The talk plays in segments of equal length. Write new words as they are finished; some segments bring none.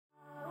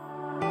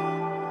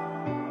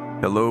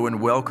Hello and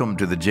welcome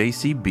to the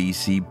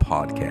JCBC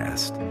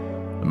podcast.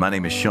 My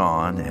name is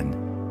Sean, and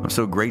I'm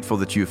so grateful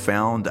that you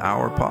found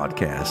our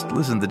podcast.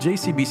 Listen, the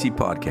JCBC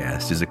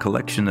podcast is a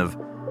collection of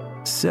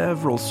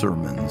several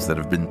sermons that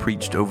have been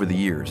preached over the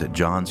years at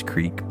Johns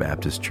Creek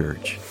Baptist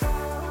Church.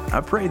 I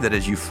pray that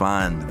as you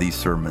find these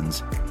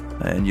sermons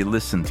and you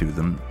listen to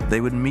them, they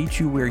would meet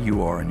you where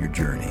you are in your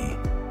journey.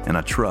 And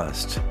I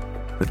trust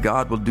that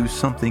God will do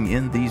something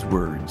in these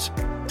words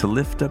to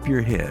lift up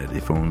your head,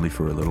 if only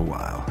for a little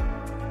while.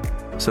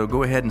 So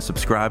go ahead and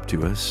subscribe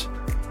to us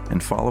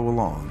and follow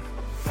along.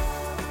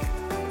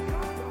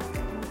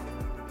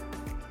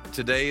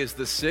 Today is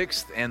the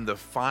sixth and the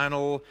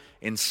final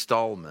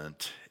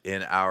installment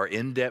in our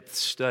in-depth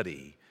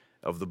study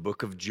of the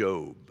book of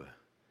Job.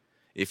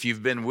 If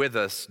you've been with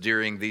us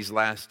during these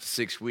last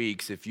 6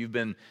 weeks, if you've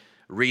been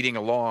reading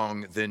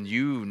along, then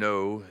you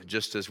know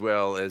just as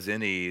well as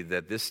any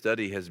that this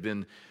study has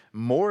been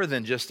more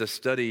than just a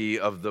study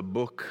of the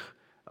book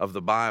of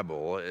the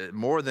Bible,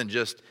 more than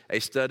just a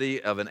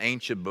study of an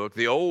ancient book,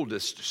 the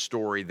oldest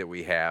story that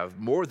we have.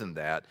 More than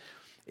that,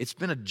 it's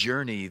been a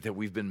journey that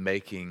we've been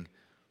making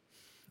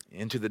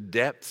into the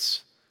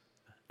depths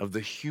of the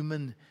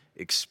human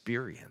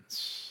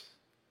experience.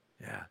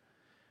 Yeah.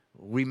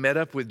 We met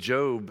up with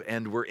Job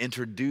and were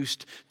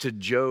introduced to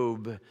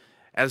Job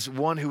as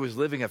one who was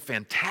living a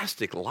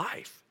fantastic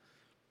life.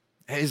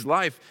 His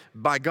life,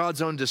 by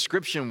God's own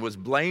description, was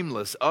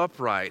blameless,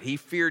 upright. He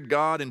feared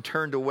God and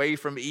turned away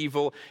from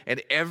evil,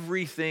 and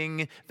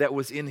everything that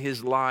was in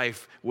his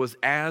life was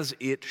as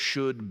it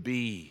should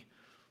be.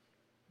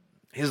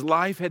 His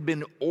life had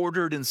been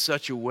ordered in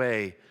such a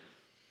way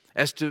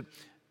as to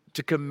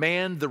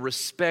command the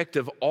respect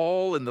of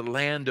all in the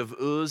land of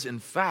Uz. In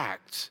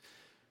fact,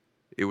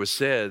 it was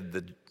said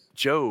that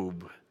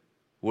Job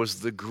was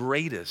the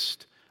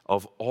greatest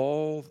of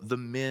all the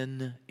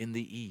men in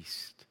the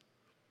East.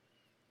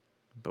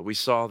 But we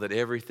saw that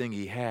everything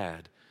he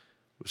had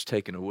was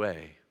taken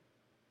away.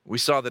 We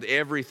saw that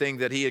everything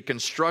that he had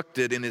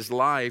constructed in his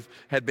life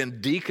had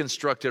been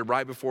deconstructed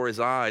right before his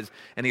eyes,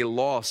 and he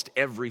lost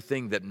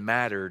everything that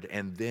mattered.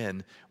 And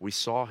then we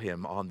saw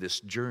him on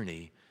this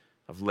journey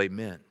of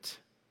lament.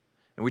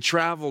 And we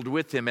traveled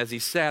with him as he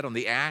sat on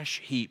the ash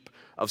heap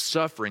of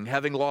suffering,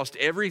 having lost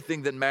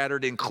everything that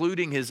mattered,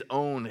 including his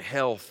own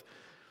health.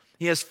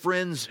 He has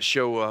friends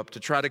show up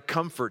to try to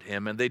comfort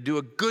him, and they do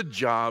a good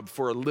job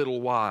for a little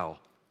while.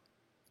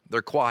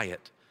 They're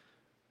quiet.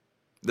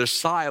 They're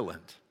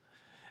silent.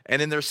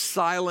 And in their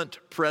silent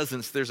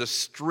presence, there's a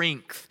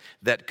strength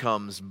that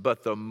comes.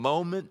 But the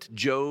moment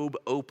Job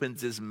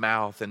opens his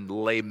mouth and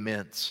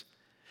laments,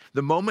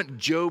 the moment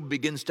Job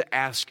begins to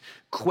ask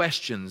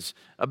questions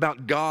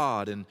about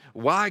God and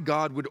why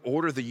God would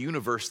order the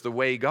universe the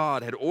way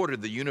God had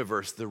ordered the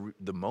universe,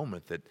 the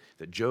moment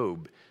that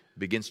Job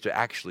begins to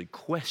actually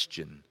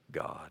question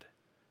God,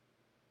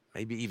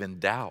 maybe even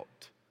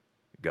doubt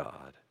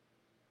God,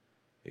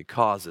 it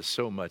causes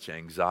so much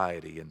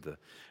anxiety in the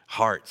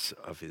hearts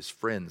of his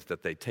friends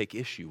that they take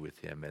issue with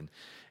him.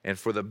 And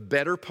for the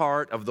better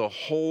part of the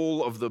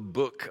whole of the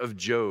book of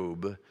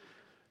Job,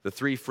 the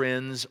three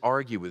friends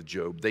argue with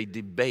Job. They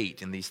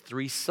debate in these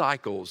three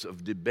cycles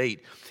of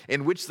debate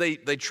in which they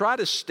try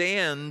to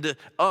stand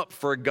up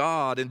for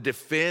God and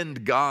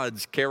defend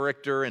God's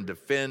character and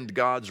defend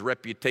God's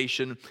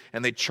reputation.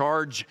 And they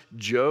charge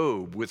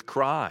Job with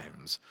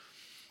crimes.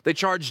 They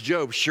charge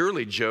Job,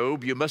 surely,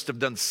 Job, you must have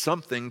done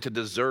something to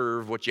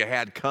deserve what you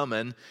had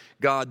coming.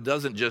 God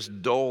doesn't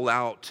just dole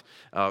out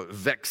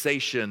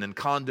vexation and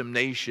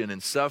condemnation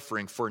and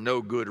suffering for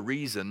no good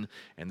reason.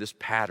 And this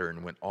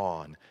pattern went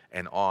on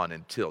and on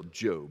until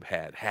Job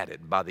had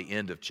it. By the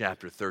end of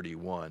chapter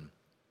 31,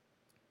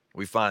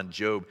 we find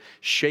Job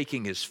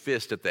shaking his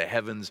fist at the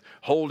heavens,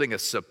 holding a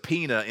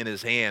subpoena in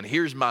his hand.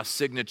 Here's my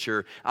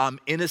signature. I'm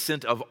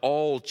innocent of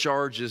all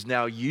charges.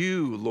 Now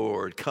you,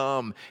 Lord,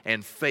 come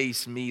and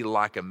face me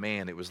like a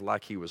man. It was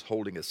like he was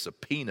holding a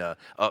subpoena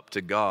up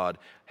to God,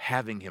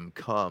 having him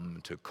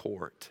come to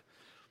court.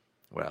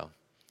 Well,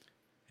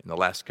 in the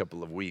last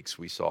couple of weeks,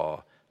 we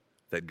saw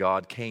that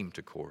God came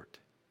to court.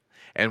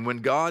 And when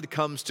God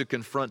comes to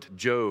confront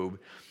Job,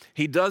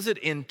 he does it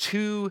in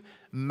two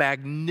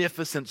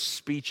magnificent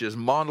speeches,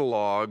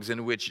 monologues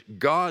in which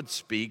God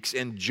speaks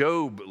and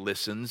Job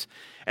listens.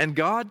 And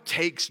God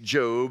takes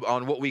Job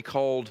on what we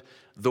called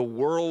the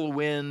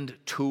whirlwind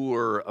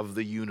tour of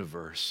the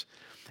universe.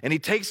 And he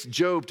takes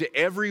Job to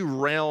every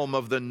realm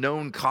of the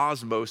known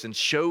cosmos and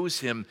shows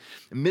him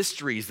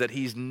mysteries that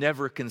he's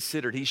never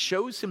considered. He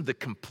shows him the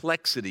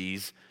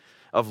complexities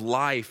of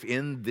life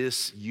in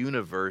this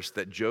universe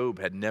that Job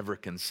had never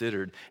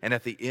considered. And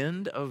at the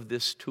end of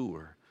this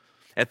tour,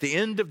 at the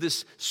end of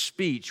this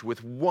speech,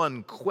 with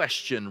one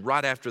question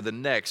right after the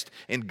next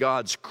in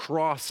God's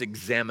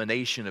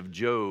cross-examination of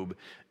Job,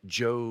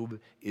 Job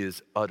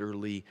is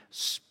utterly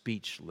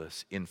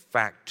speechless. In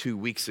fact, 2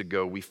 weeks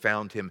ago, we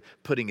found him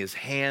putting his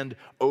hand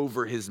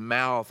over his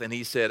mouth, and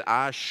he said,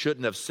 I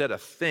shouldn't have said a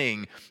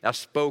thing. I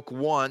spoke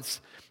once,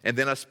 and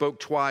then I spoke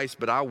twice,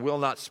 but I will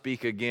not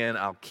speak again.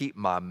 I'll keep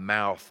my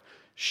mouth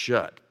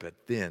shut. But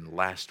then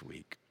last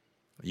week,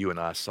 You and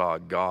I saw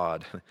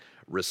God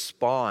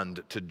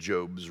respond to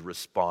Job's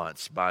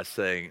response by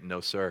saying, "No,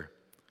 sir.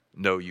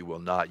 No, you will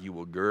not. You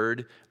will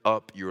gird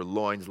up your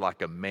loins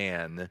like a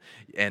man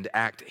and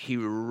act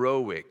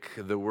heroic."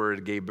 The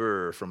word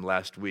geber from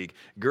last week.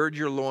 Gird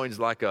your loins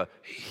like a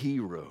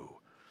hero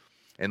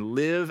and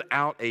live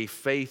out a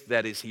faith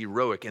that is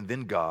heroic. And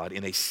then God,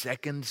 in a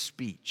second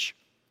speech,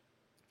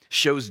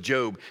 shows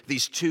Job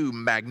these two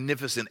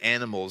magnificent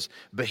animals,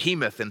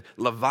 Behemoth and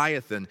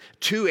Leviathan,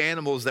 two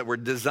animals that were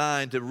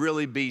designed to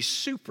really be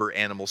super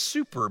animals,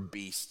 super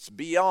beasts,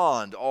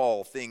 beyond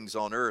all things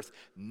on earth.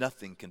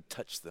 Nothing can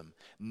touch them.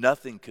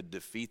 Nothing could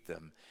defeat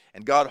them.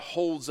 And God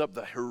holds up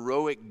the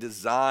heroic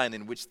design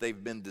in which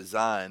they've been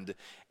designed,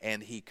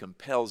 and he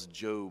compels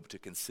Job to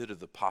consider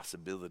the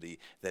possibility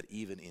that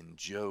even in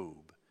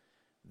Job,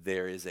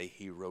 there is a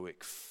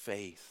heroic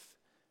faith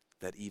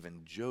that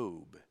even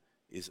Job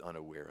is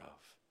unaware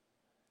of.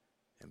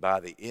 And by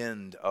the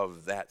end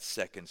of that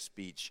second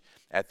speech,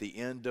 at the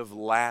end of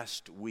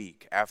last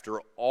week, after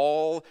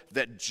all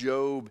that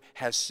Job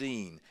has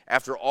seen,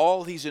 after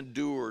all he's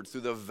endured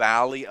through the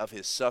valley of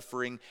his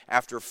suffering,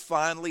 after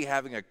finally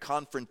having a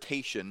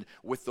confrontation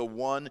with the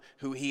one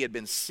who he had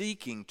been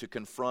seeking to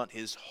confront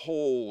his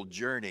whole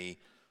journey,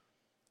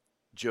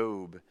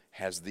 Job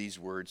has these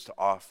words to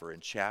offer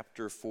in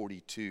chapter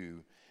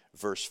 42,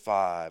 verse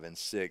 5 and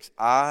 6.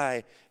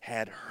 "I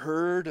had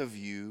heard of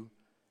you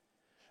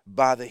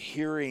by the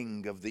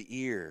hearing of the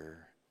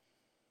ear,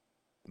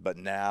 but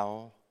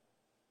now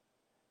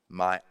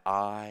my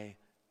eye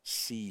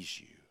sees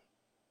you.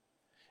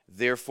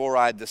 Therefore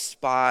I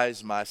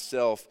despise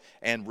myself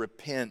and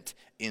repent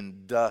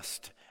in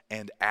dust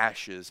and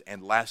ashes."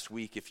 And last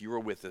week, if you were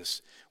with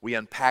us, we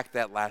unpacked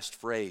that last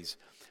phrase.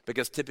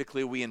 Because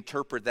typically we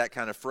interpret that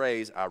kind of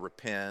phrase, "I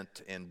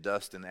repent in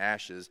dust and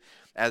ashes,"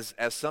 as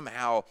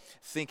somehow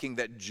thinking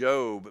that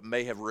Job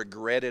may have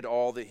regretted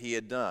all that he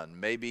had done.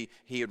 Maybe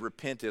he had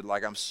repented,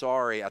 like, "I'm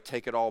sorry, I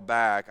take it all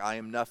back, I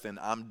am nothing,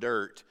 I'm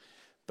dirt."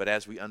 But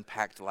as we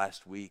unpacked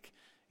last week,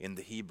 in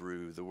the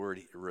Hebrew, the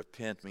word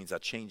repent means I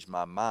changed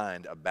my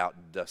mind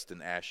about dust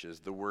and ashes.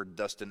 The word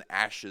dust and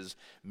ashes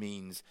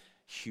means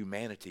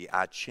humanity.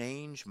 I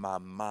changed my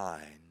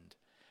mind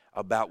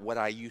about what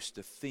I used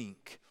to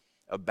think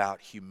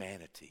about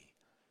humanity.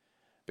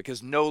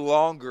 Because no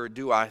longer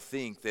do I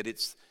think that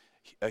it's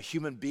a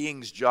human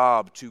being's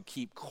job to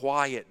keep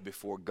quiet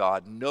before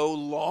God. No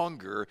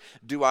longer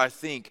do I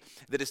think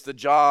that it's the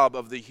job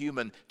of the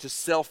human to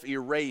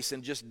self-erase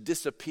and just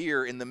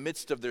disappear in the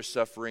midst of their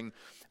suffering.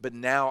 But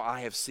now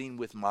I have seen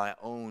with my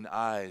own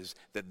eyes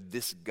that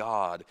this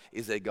God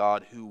is a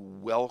God who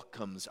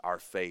welcomes our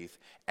faith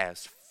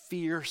as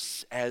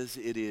fierce as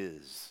it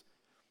is.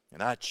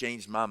 And I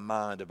changed my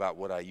mind about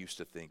what I used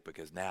to think,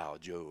 because now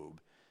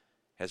Job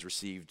has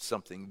received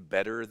something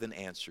better than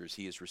answers.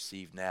 He has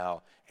received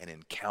now an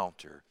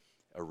encounter,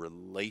 a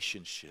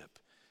relationship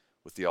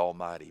with the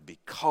Almighty,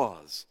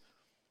 because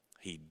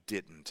he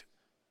didn't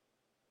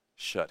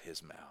shut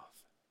his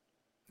mouth.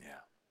 Yeah.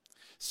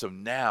 So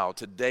now,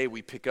 today,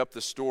 we pick up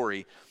the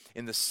story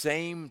in the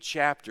same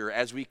chapter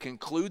as we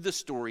conclude the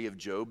story of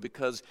Job,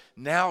 because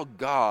now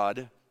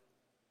God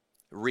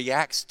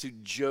reacts to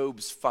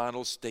Job's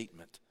final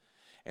statement.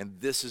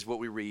 And this is what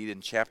we read in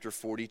chapter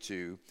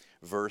 42,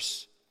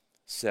 verse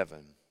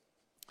 7.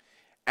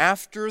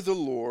 "After the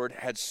Lord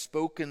had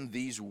spoken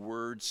these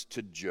words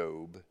to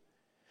Job,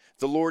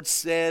 the Lord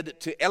said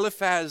to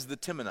Eliphaz the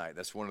Temanite,"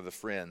 that's one of the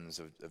friends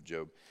of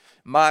Job,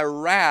 "My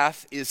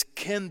wrath is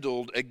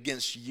kindled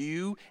against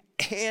you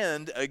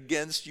and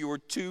against your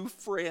two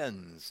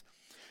friends,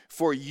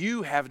 for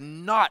you have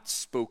not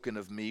spoken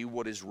of me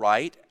what is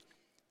right,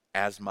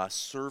 as my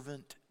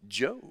servant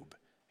Job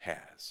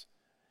has.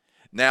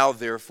 Now,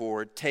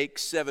 therefore, take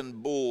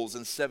 7 bulls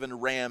and 7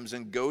 rams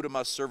and go to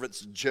my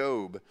servant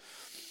Job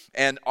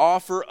and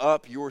offer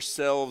up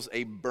yourselves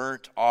a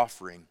burnt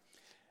offering.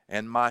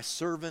 And my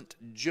servant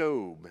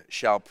Job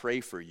shall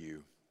pray for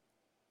you.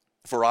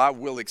 For I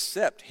will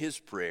accept his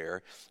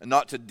prayer, and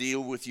not to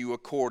deal with you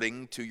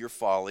according to your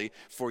folly,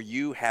 for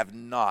you have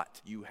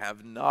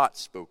not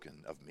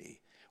spoken of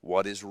me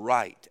what is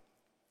right,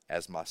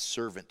 as my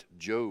servant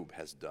Job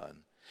has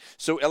done."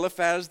 So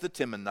Eliphaz the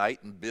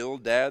Temanite and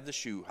Bildad the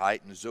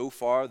Shuhite and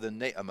Zophar the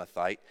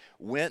Naamathite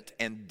went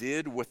and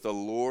did what the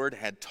Lord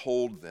had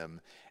told them,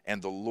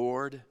 and the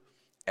Lord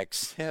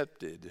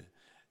accepted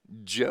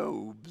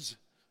Job's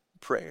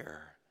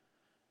prayer.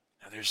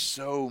 Now, there's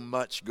so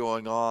much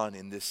going on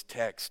in this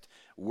text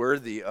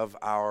worthy of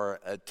our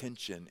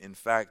attention. In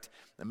fact,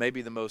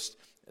 maybe the most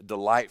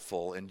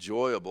delightful,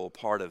 enjoyable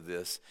part of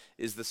this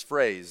is this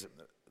phrase,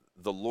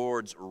 "The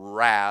Lord's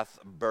wrath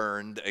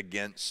burned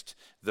against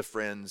the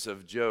friends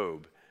of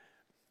Job."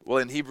 Well,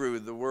 in Hebrew,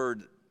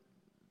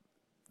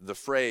 the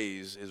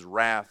phrase is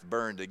 "wrath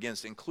burned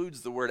against"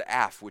 includes the word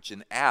 "af," which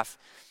in "af"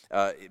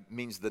 it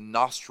means the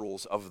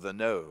nostrils of the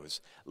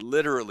nose.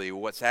 Literally,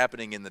 what's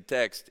happening in the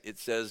text, it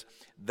says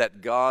that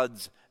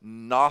God's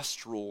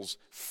nostrils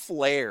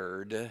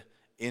flared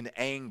in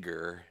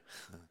anger.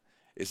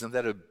 Isn't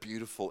that a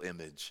beautiful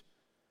image?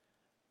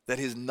 that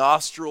his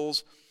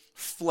nostrils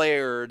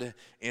flared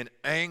in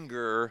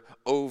anger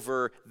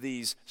over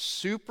these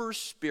super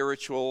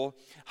spiritual,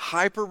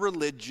 hyper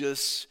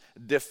religious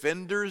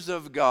defenders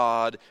of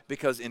God,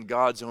 because in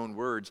God's own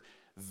words,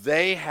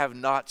 they have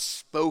not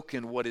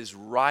spoken what is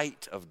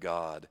right of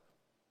God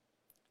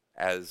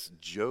as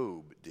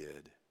Job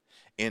did.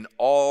 In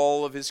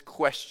all of his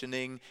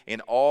questioning,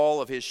 in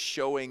all of his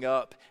showing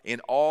up,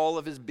 in all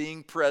of his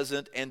being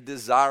present and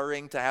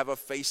desiring to have a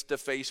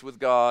face-to-face with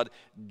God,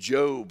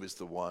 Job is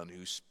the one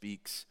who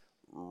speaks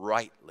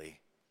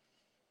rightly.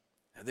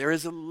 And there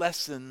is a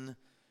lesson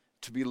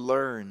to be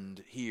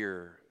learned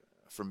here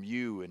from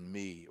you and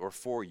me, or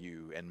for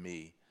you and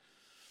me.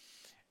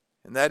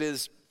 And that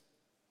is,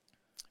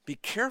 be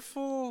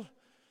careful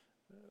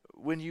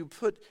when you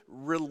put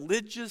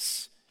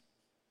religious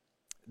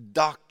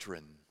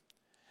doctrine,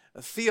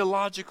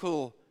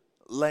 theological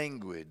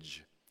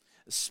language,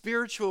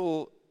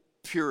 spiritual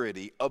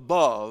purity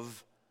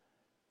above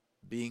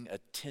being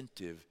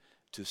attentive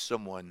to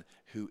someone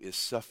who is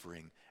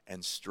suffering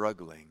and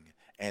struggling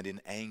and in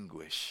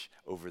anguish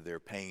over their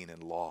pain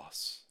and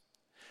loss.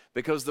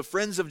 Because the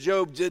friends of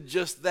Job did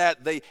just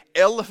that. They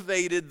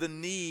elevated the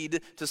need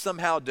to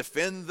somehow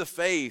defend the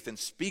faith and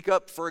speak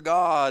up for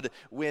God,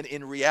 when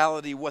in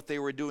reality what they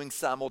were doing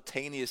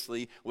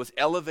simultaneously was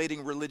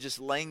elevating religious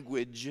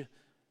language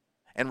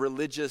and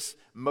religious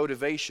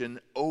motivation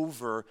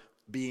over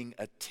being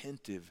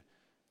attentive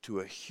to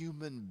a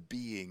human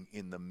being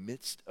in the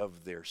midst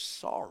of their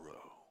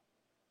sorrow.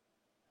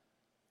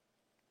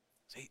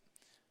 See,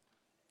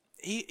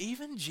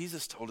 even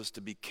Jesus told us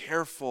to be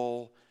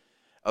careful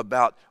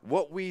about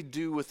what we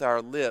do with our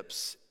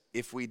lips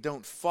if we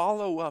don't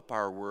follow up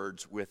our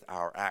words with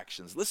our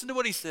actions. Listen to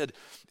what he said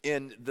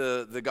in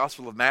the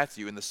Gospel of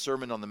Matthew in the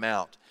Sermon on the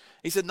Mount.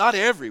 He said, "Not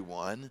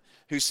everyone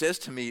who says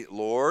to me,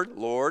 'Lord,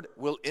 Lord,'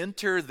 will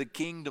enter the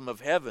kingdom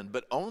of heaven,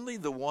 but only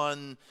the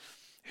one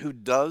who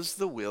does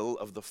the will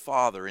of the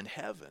Father in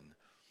heaven."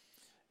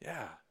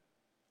 Yeah,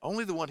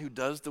 only the one who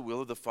does the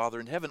will of the Father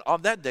in heaven.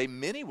 On that day,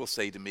 many will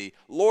say to me,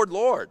 'Lord,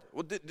 Lord.'"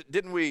 Well,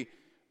 didn't we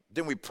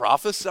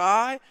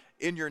prophesy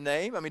in your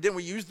name? I mean, didn't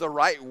we use the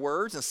right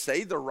words and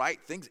say the right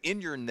things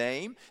in your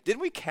name? Didn't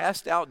we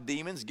cast out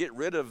demons, get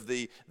rid of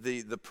the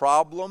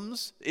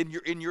problems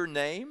in your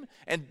name?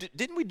 And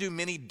didn't we do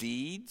many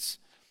deeds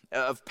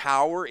of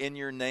power in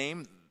your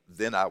name?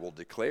 "Then I will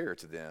declare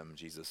to them,"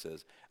 Jesus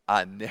says,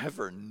 "I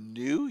never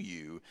knew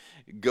you.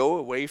 Go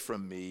away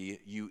from me,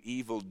 you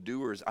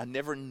evildoers. I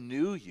never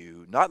knew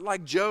you." Not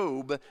like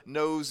Job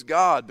knows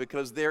God,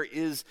 because there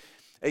is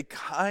a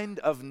kind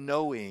of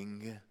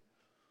knowing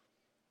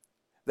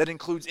that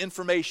includes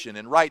information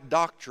and right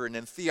doctrine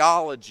and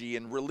theology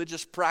and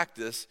religious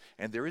practice.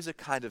 And there is a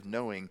kind of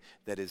knowing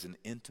that is an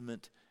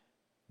intimate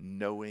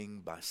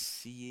knowing by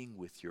seeing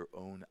with your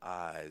own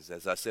eyes.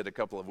 As I said a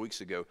couple of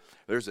weeks ago,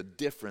 there's a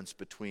difference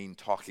between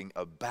talking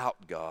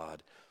about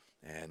God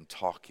and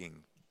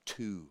talking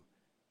to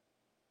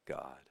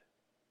God.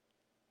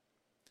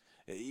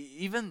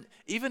 Even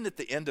at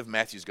the end of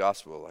Matthew's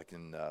gospel, like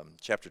in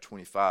chapter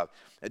 25,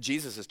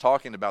 Jesus is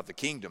talking about the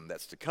kingdom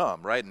that's to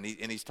come, right? And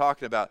he's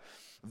talking about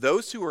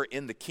those who are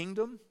in the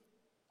kingdom,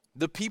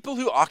 the people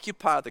who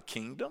occupy the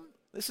kingdom.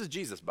 This is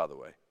Jesus, by the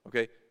way,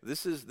 okay?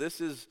 This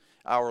is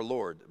our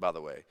Lord, by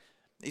the way.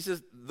 He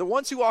says, the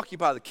ones who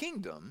occupy the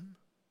kingdom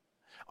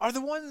are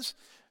the ones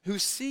who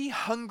see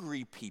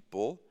hungry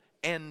people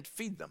and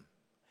feed them,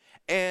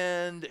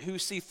 and who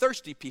see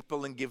thirsty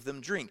people and give them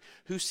drink,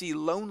 who see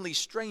lonely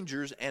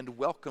strangers and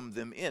welcome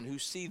them in, who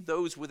see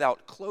those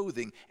without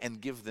clothing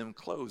and give them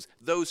clothes,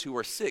 those who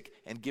are sick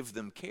and give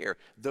them care,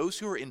 those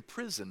who are in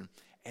prison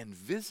and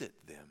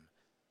visit them.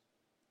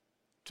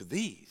 To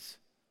these,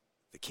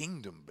 the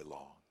kingdom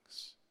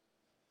belongs.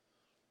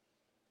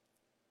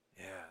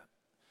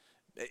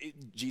 Yeah.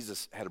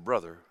 Jesus had a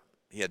brother.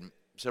 He had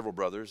several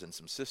brothers and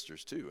some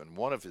sisters too, and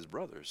one of his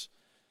brothers,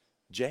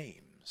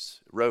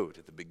 James, wrote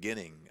at the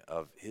beginning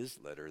of his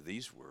letter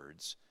these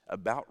words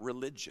about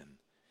religion.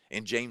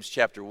 In James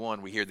chapter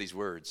 1, we hear these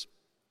words: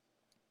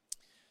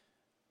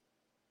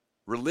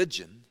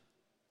 "Religion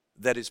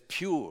that is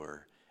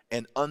pure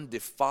and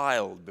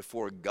undefiled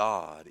before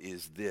God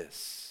is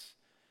this,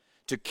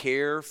 to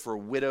care for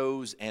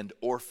widows and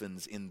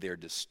orphans in their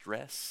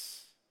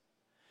distress,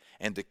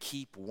 and to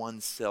keep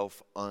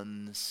oneself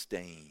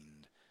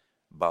unstained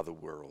by the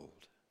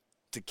world."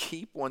 To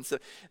keep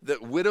oneself. The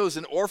widows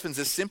and orphans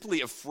is simply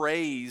a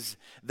phrase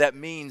that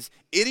means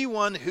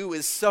anyone who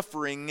is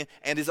suffering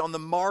and is on the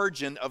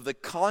margin of the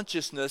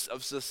consciousness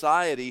of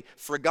society,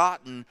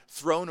 forgotten,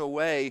 thrown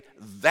away.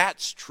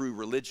 That's true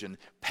religion,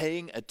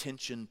 paying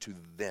attention to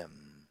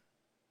them.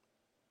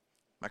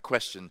 My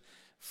question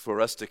for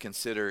us to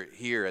consider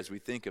here as we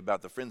think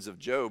about the friends of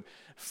Job,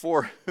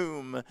 for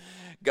whom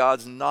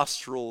God's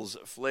nostrils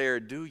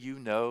flared: do you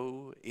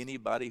know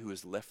anybody who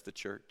has left the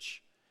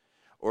church,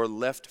 or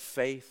left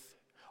faith,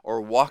 or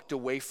walked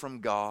away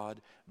from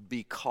God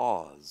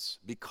because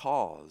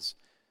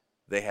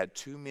they had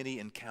too many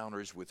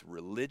encounters with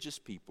religious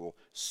people,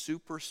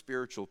 super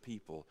spiritual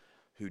people,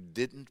 who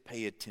didn't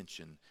pay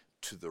attention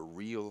to the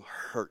real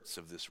hurts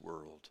of this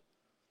world.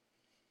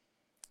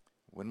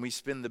 When we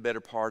spend the better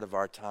part of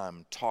our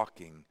time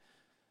talking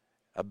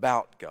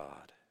about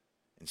God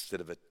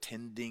instead of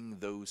attending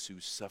those who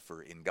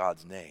suffer in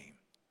God's name,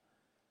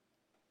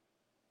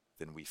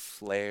 then we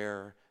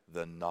flare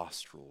the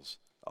nostrils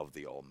of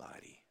the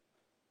Almighty.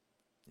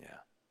 Yeah.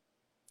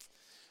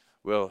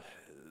 Well,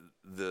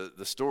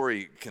 the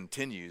story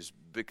continues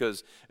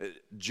because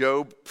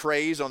Job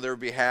prays on their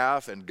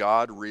behalf and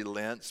God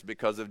relents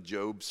because of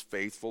Job's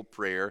faithful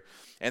prayer.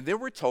 And then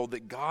we're told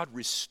that God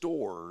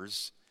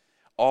restores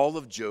all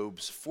of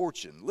Job's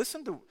fortune.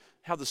 Listen to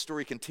how the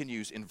story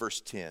continues in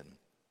verse 10.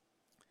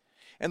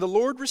 And the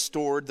Lord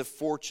restored the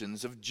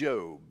fortunes of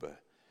Job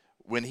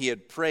when he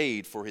had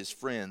prayed for his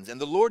friends.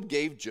 And the Lord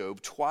gave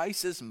Job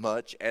twice as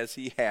much as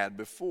he had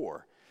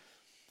before.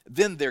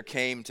 Then there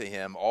came to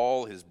him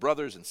all his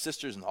brothers and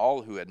sisters and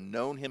all who had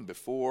known him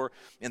before,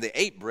 and they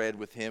ate bread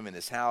with him in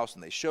his house,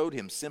 and they showed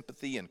him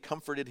sympathy and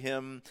comforted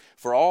him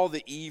for all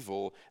the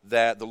evil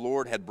that the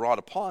Lord had brought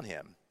upon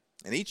him.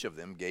 And each of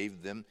them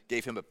gave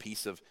him a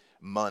piece of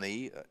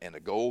money and a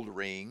gold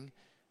ring.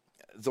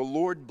 The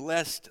Lord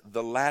blessed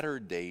the latter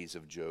days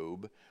of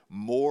Job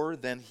more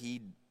than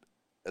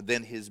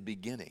his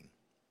beginning.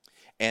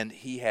 And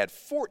he had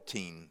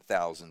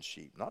 14,000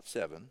 sheep, not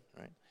 7,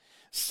 right?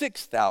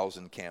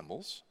 6,000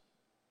 camels,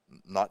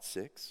 not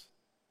 6.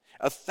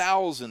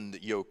 1,000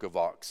 yoke of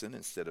oxen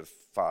instead of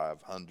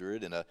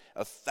 500, and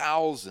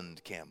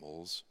 1,000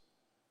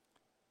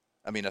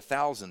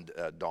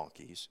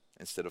 donkeys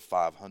instead of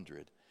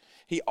 500.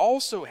 He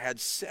also had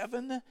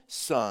 7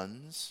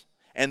 sons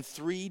and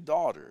 3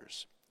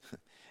 daughters.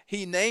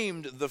 He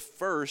named the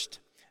first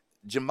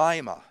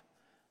Jemimah,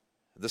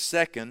 the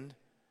second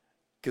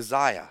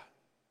Keziah,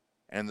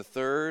 and the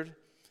third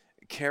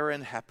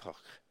Keren-happuch.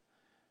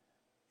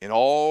 In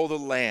all the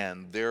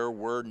land there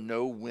were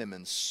no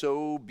women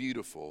so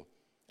beautiful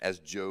as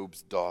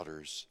Job's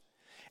daughters.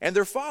 And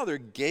their father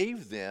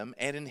gave them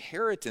an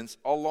inheritance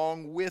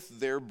along with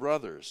their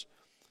brothers.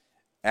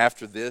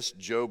 After this,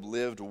 Job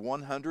lived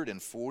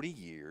 140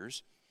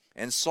 years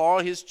and saw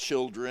his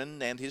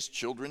children and his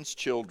children's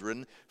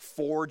children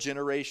 4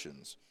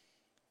 generations.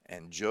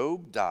 And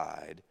Job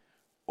died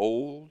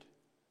old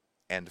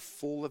and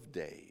full of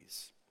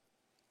days.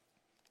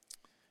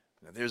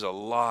 Now, there's a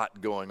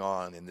lot going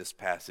on in this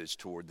passage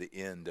toward the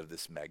end of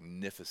this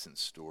magnificent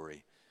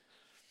story.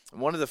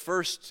 One of the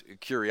first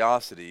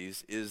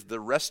curiosities is the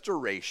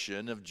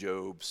restoration of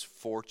Job's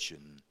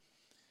fortune.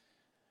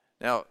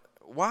 Now,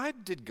 why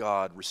did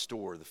God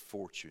restore the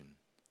fortune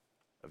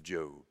of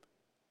Job?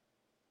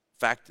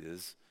 Fact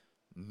is,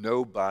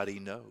 nobody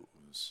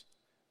knows.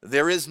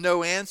 There is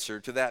no answer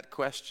to that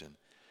question.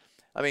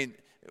 I mean,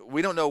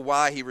 we don't know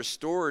why he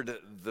restored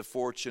the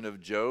fortune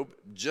of Job,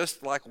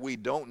 just like we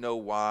don't know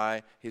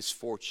why his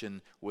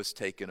fortune was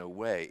taken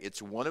away.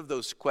 It's one of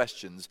those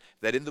questions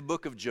that in the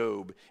book of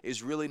Job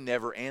is really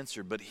never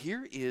answered. But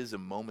here is a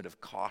moment of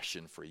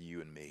caution for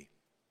you and me.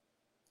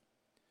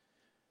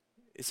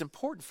 It's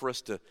important for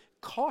us to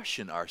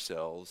caution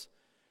ourselves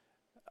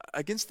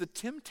against the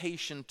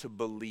temptation to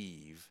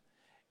believe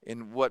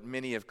in what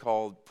many have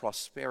called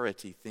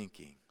prosperity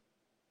thinking.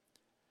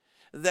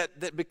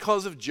 That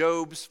because of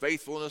Job's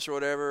faithfulness or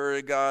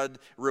whatever, God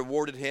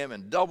rewarded him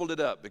and doubled it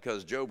up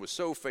because Job was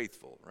so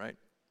faithful, right?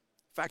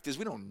 Fact is,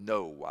 we don't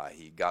know why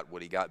he got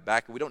what he got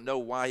back. We don't know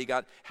why he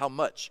got how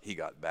much he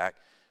got back.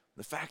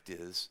 The fact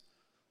is,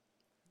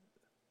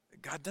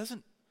 God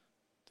doesn't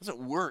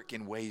work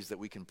in ways that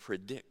we can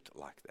predict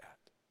like that.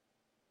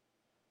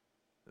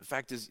 The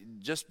fact is,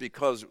 just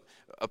because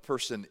a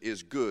person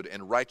is good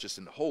and righteous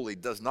and holy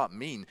does not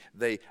mean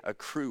they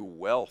accrue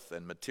wealth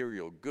and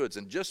material goods.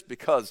 And just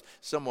because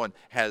someone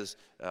has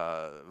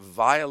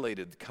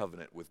violated the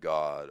covenant with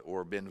God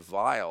or been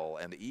vile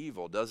and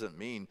evil doesn't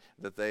mean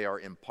that they are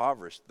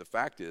impoverished. The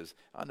fact is,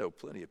 I know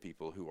plenty of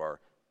people who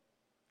are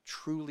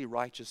truly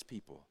righteous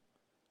people,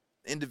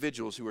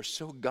 individuals who are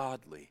so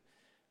godly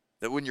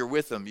that when you're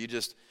with them, you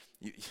just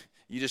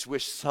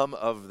wish some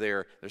of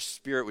their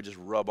spirit would just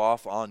rub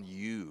off on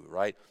you,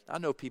 right? I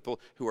know people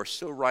who are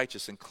so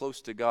righteous and close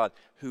to God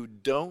who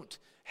don't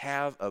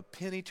have a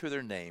penny to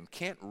their name,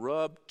 can't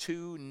rub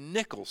 2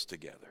 nickels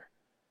together.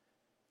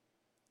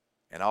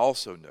 And I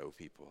also know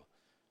people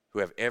who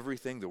have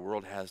everything the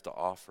world has to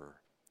offer.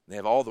 They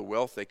have all the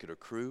wealth they could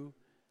accrue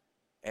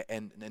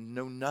and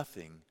know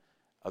nothing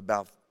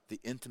about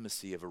the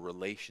intimacy of a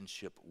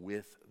relationship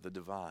with the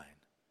divine.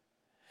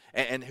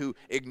 And who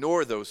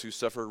ignore those who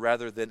suffer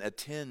rather than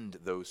attend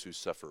those who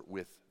suffer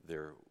with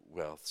their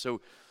wealth.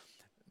 So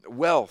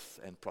wealth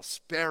and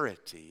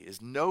prosperity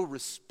is no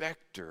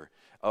respecter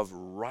of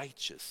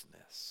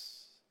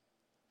righteousness.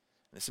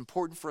 And it's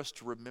important for us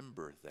to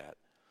remember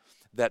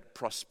that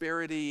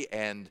prosperity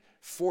and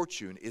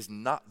fortune is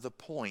not the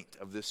point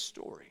of this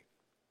story.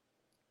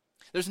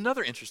 There's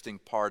another interesting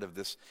part of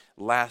this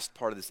last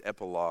part of this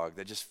epilogue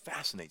that just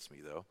fascinates me,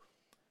 though.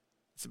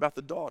 It's about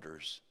the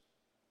daughters.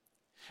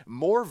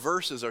 More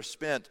verses are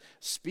spent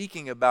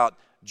speaking about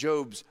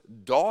Job's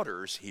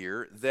daughters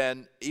here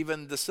than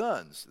even the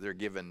sons. They're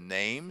given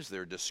names,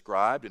 they're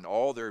described in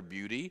all their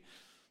beauty.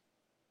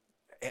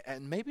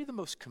 And maybe the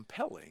most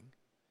compelling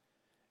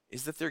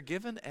is that they're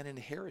given an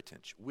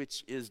inheritance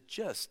which is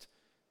just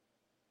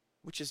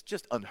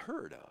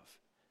unheard of.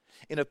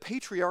 In a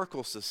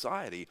patriarchal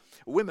society,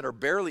 women are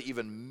barely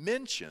even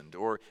mentioned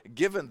or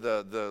given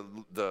the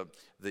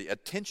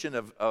attention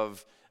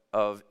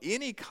of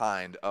any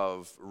kind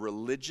of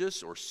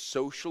religious or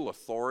social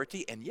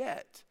authority, and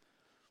yet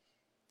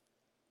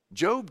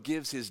Job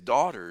gives his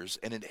daughters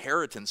an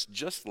inheritance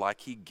just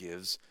like he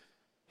gives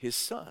his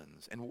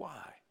sons. And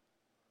why?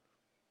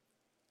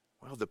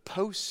 Well, the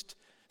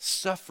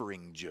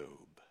post-suffering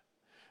Job,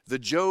 the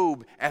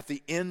Job at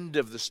the end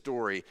of the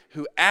story,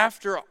 who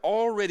after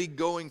already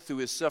going through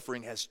his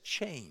suffering has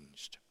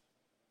changed.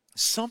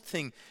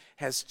 Something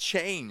has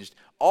changed.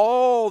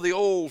 All the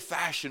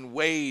old-fashioned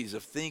ways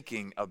of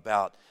thinking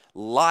about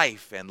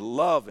life and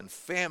love and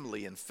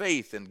family and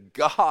faith and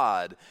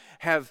God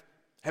have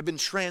been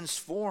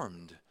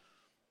transformed.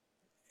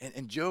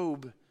 And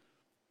Job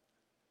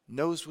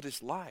knows what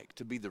it's like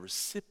to be the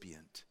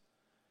recipient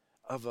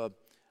of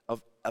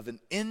an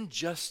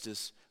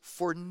injustice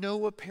for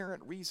no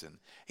apparent reason.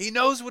 He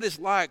knows what it's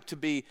like to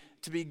be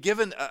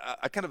given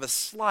a kind of a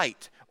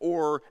slight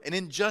or an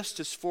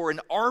injustice for an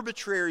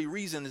arbitrary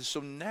reason. And so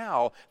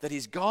now that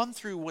he's gone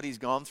through what he's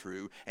gone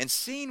through and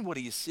seen what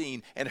he's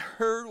seen and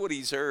heard what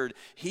he's heard,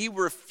 he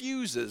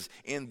refuses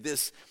in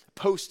this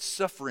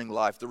post-suffering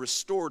life, the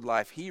restored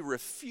life, he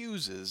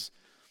refuses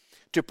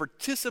to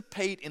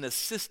participate in a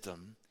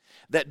system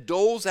that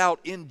doles out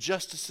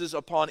injustices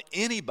upon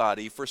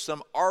anybody for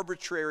some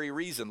arbitrary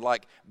reason,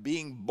 like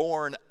being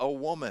born a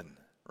woman,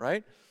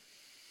 right?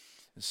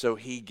 And so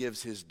he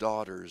gives his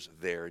daughters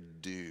their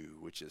due,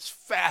 which is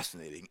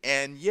fascinating.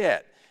 And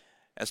yet,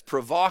 as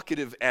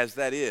provocative as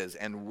that is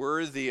and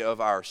worthy of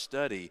our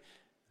study,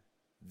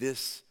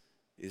 this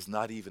is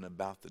not even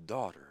about the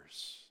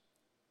daughters.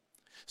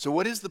 So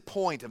what is the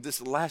point of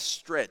this last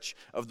stretch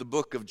of the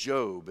book of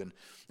Job? And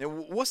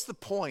what's the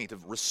point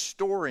of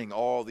restoring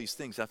all these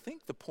things? I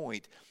think the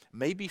point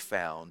may be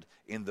found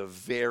in the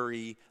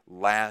very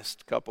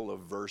last couple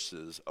of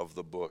verses of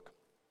the book.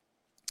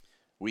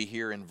 We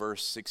hear in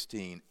verse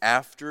 16,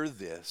 after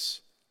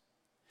this,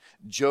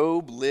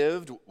 Job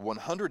lived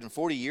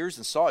 140 years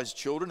and saw his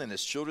children and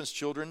his children's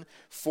children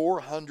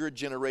 400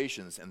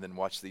 generations. And then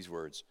watch these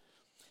words.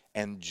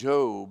 And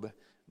Job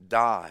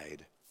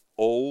died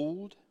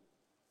old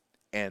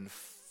and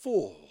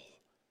full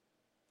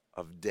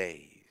of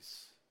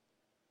days.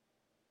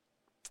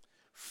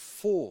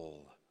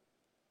 Full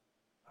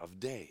of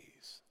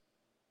days.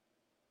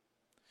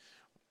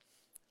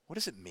 What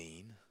does it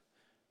mean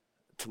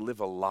to live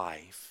a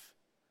life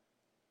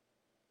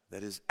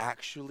that is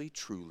actually,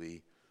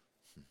 truly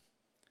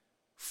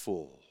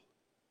full?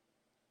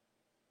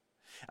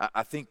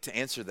 I think to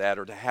answer that,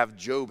 or to have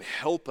Job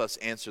help us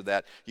answer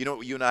that, you know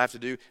what you and I have to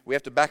do? We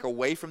have to back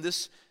away from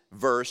this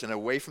verse and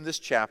away from this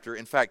chapter.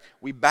 In fact,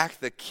 we back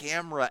the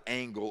camera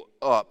angle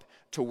up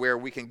to where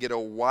we can get a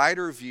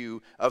wider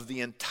view of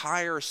the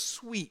entire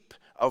sweep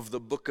of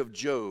the book of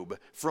Job,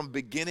 from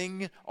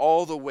beginning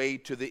all the way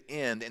to the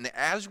end. And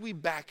as we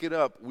back it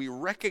up, we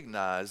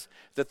recognize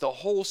that the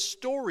whole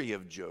story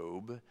of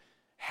Job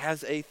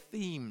has a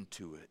theme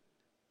to it.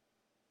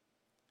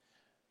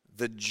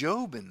 The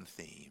Jobin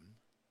theme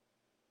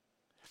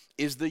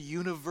is the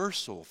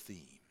universal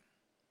theme.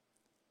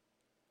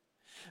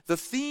 The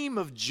theme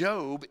of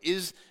Job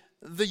is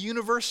the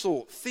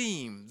universal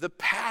theme, the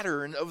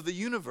pattern of the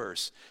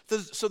universe.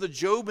 So the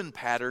Jobin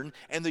pattern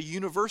and the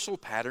universal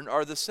pattern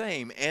are the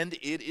same, and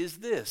it is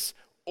this: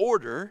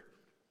 order,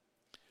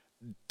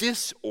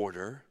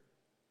 disorder,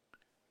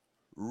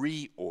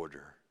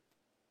 reorder.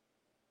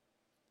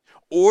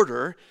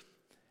 Order,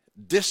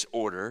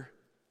 disorder,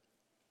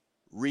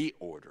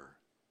 reorder.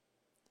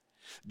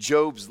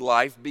 Job's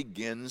life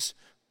begins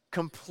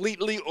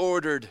completely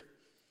ordered.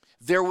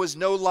 There was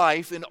no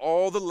life in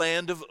all the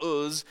land of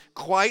Uz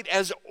quite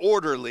as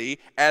orderly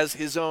as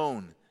his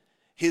own.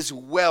 His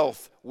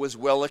wealth was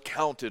well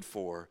accounted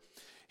for.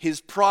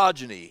 His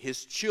progeny,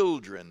 his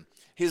children,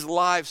 his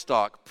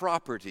livestock,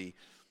 property,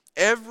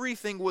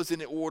 everything was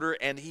in order,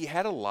 and he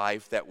had a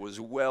life that was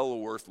well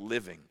worth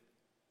living.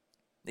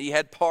 He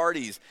had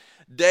parties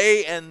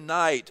day and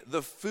night.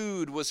 The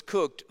food was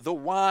cooked, the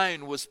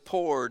wine was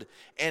poured,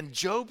 and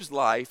Job's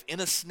life in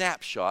a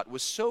snapshot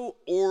was so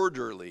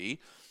orderly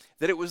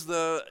that it was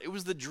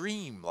the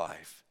dream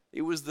life.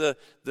 It was the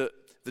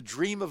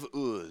dream of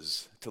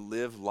Uz, to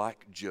live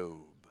like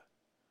Job.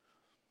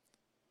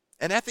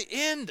 And at the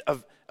end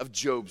of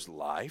Job's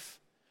life,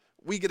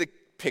 we get a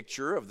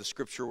picture of the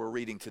scripture we're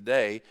reading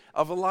today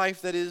of a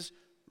life that is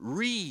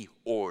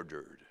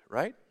reordered,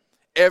 right?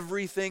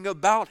 Everything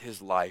about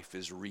his life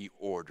is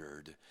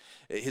reordered.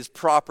 His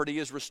property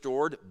is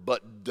restored,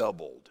 but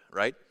doubled,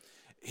 right?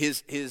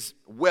 His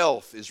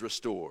wealth is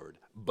restored,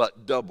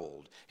 but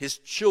doubled. His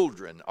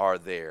children are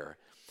there.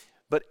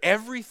 But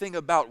everything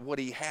about what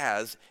he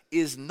has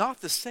is not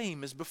the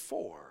same as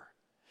before.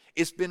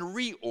 It's been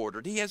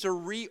reordered. He has a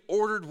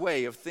reordered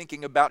way of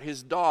thinking about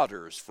his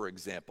daughters, for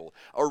example.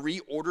 A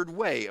reordered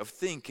way of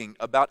thinking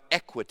about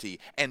equity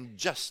and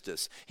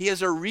justice. He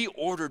has a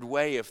reordered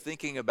way of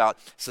thinking about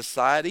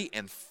society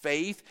and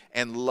faith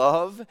and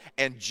love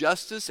and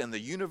justice and the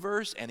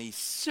universe. And he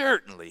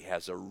certainly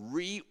has a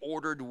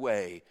reordered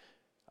way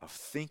of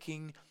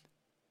thinking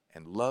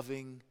and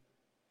loving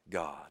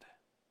God.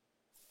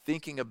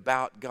 Thinking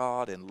about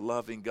God and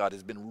loving God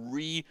has been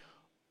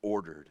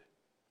reordered.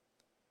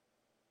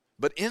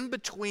 But in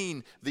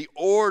between the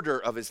order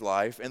of his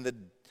life and the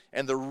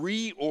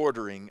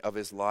reordering of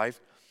his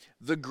life,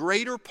 the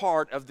greater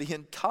part of the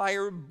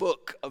entire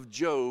book of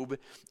Job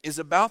is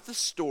about the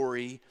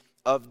story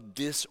of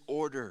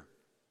disorder.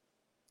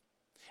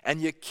 And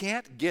you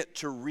can't get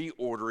to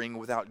reordering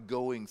without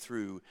going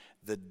through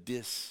the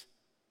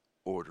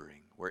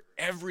disordering, where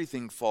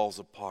everything falls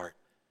apart.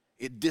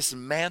 It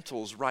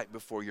dismantles right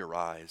before your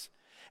eyes.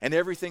 And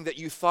everything that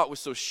you thought was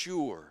so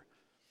sure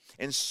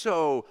and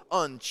so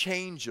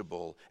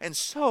unchangeable and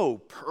so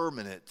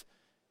permanent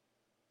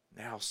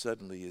now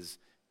suddenly is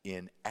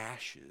in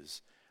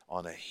ashes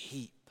on a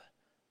heap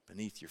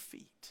beneath your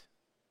feet.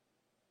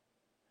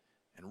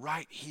 And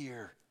right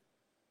here,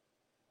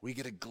 we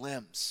get a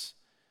glimpse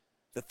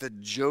that the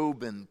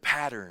Jobin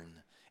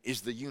pattern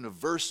is the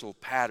universal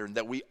pattern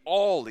that we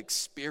all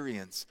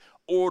experience.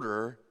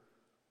 Order,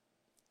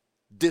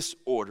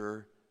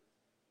 disorder,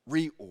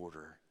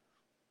 reorder.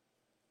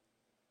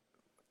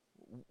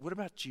 What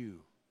about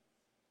you?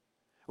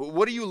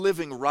 What are you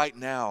living right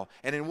now?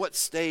 And in what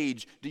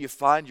stage do you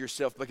find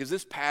yourself? Because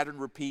this pattern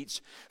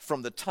repeats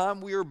from the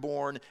time we are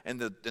born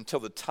until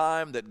the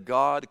time that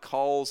God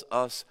calls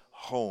us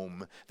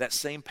home. That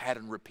same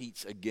pattern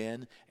repeats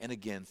again and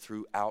again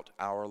throughout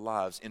our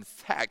lives. In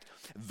fact,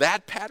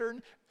 that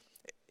pattern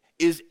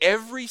is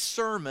every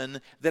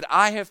sermon that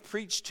I have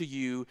preached to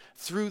you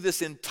through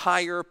this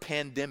entire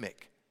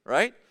pandemic,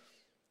 right?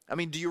 I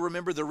mean, do you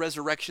remember the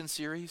Resurrection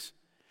series?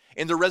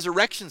 In the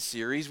Resurrection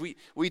series,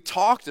 we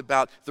talked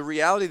about the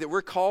reality that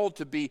we're called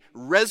to be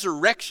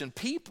resurrection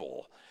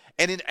people.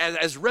 And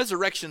as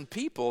resurrection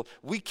people,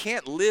 we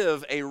can't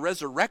live a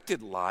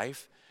resurrected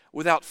life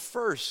without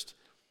first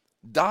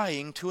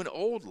dying to an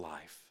old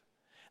life.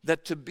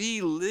 That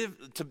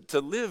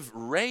to live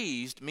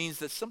raised means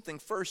that something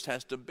first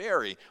has to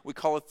bury. We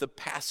call it the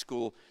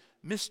Paschal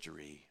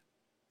mystery.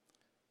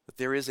 That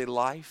there is a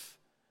life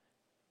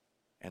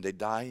and a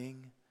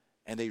dying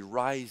and a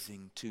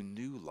rising to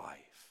new life.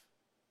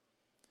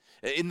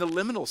 In the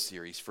Liminal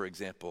series, for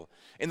example,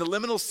 in the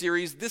Liminal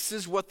series, this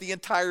is what the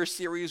entire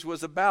series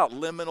was about,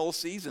 liminal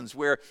seasons,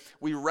 where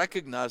we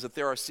recognize that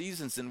there are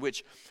seasons in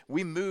which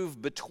we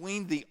move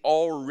between the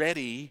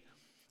already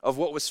of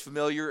what was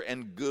familiar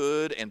and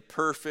good and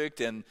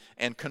perfect and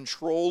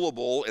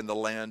controllable in the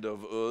land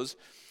of Uz,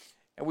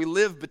 and we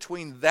live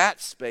between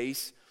that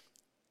space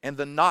and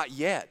the not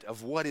yet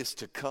of what is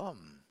to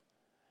come.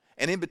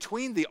 And in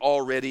between the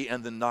already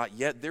and the not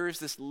yet, there is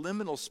this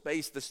liminal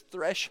space, this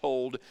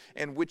threshold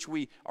in which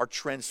we are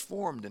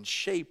transformed and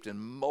shaped and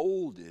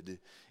molded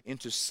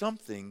into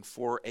something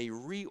for a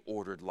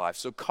reordered life.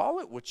 So call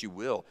it what you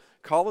will.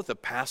 Call it the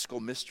Paschal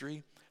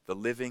mystery, the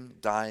living,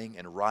 dying,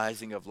 and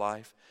rising of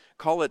life.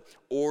 Call it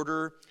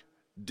order,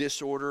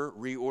 disorder,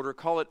 reorder.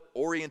 Call it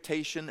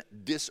orientation,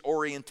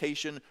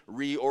 disorientation,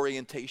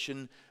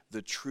 reorientation.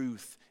 The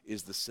truth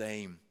is the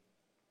same.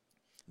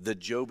 The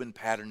Jobin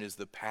pattern is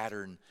the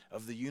pattern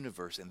of the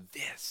universe. And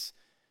this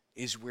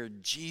is where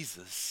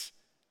Jesus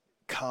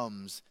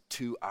comes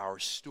to our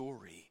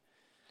story.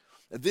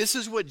 This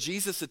is what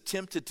Jesus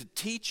attempted to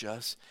teach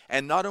us,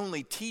 and not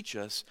only teach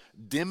us,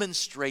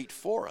 demonstrate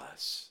for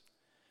us.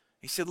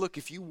 He said, look,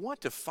 if you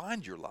want to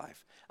find your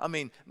life, I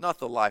mean, not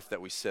the life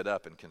that we set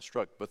up and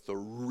construct, but the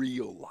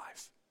real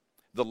life,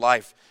 the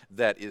life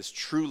that is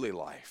truly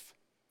life,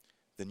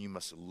 then you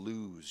must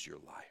lose your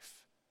life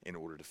in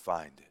order to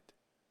find it.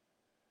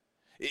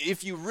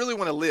 If you really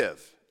want to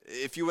live,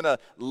 if you want to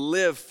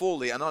live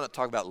fully, I'm not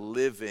talking about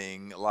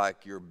living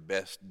like your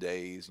best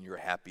days and your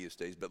happiest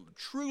days, but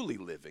truly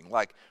living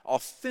like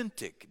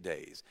authentic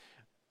days,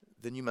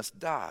 then you must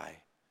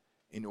die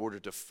in order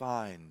to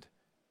find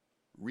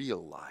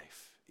real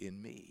life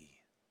in me.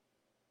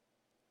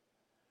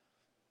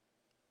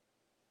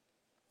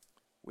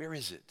 Where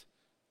is it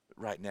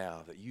right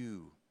now that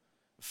you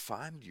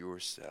find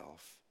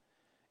yourself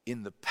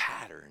in the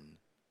pattern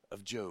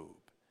of Job?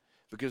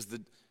 Because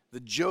the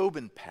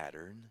Jobin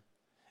pattern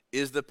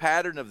is the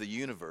pattern of the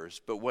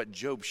universe, but what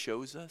Job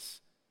shows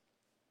us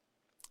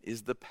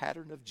is the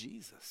pattern of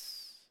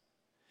Jesus.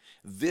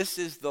 This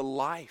is the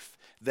life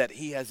that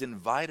he has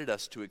invited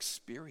us to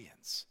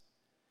experience.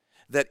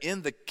 That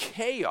in the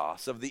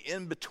chaos of the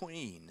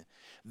in-between,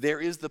 there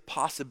is the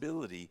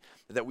possibility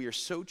that we are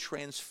so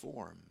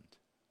transformed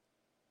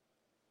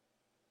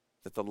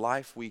that the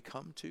life we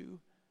come to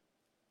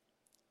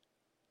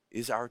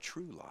is our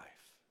true life.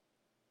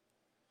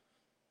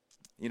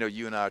 You know,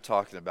 you and I are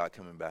talking about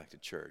coming back to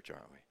church,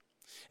 aren't we?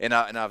 And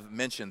I've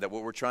mentioned that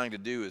what we're trying to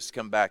do is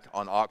come back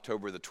on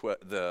October the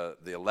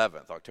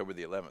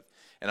 11th.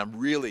 And I'm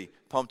really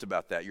pumped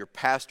about that. Your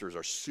pastors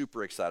are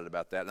super excited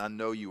about that, and I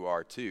know you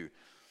are too.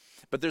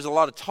 But there's a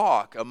lot of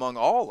talk among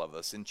all of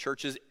us in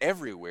churches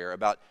everywhere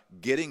about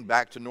getting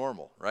back to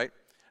normal, right?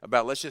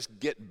 About let's just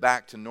get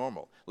back to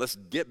normal. Let's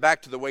get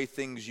back to the way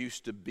things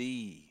used to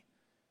be.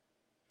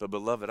 But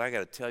beloved, I got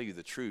to tell you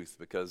the truth,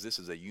 because this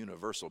is a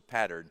universal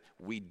pattern.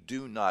 We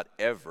do not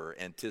ever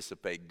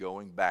anticipate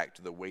going back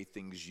to the way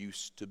things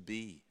used to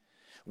be.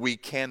 We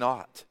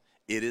cannot.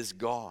 It is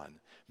gone.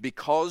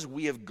 Because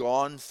we have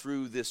gone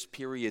through this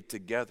period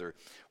together,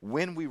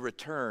 when we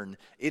return,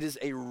 it is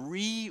a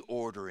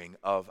reordering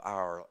of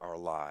our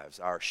lives,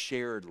 our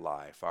shared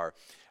life,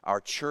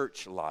 our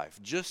church life,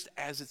 just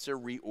as it's a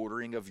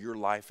reordering of your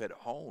life at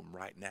home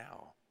right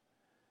now.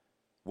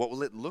 What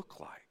will it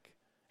look like?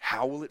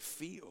 How will it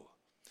feel?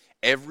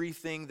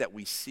 Everything that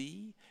we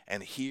see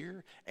and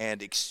hear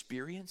and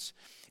experience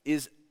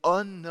is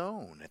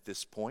unknown at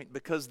this point,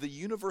 because the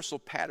universal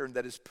pattern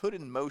that is put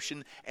in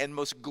motion and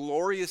most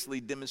gloriously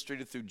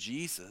demonstrated through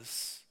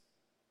Jesus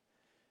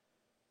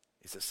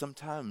is that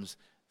sometimes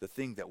the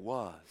thing that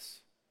was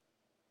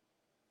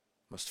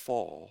must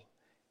fall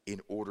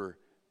in order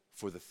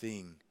for the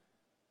thing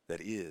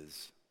that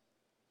is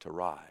to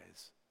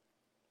rise.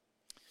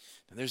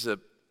 And there's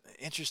an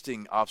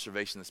interesting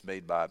observation that's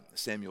made by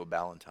Samuel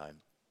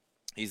Ballantyne.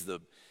 He's the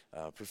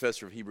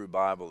professor of Hebrew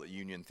Bible at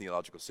Union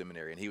Theological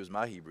Seminary, and he was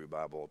my Hebrew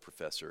Bible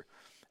professor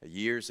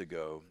years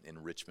ago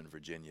in Richmond,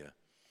 Virginia.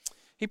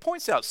 He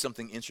points out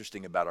something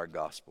interesting about our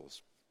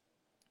Gospels,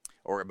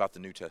 or about the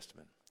New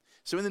Testament.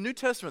 So in the New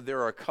Testament, there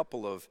are a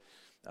couple of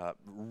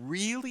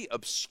really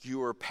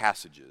obscure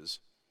passages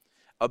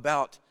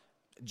about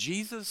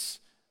Jesus,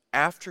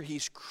 after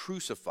he's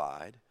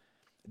crucified,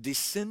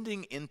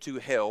 descending into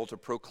hell to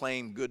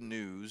proclaim good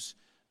news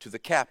to the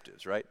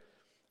captives, right?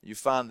 You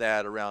find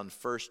that around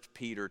 1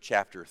 Peter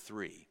chapter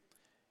 3.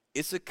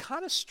 It's a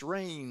kind of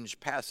strange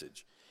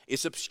passage.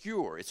 It's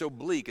obscure, it's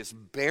oblique, it's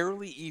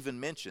barely even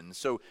mentioned.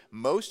 So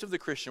most of the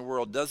Christian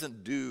world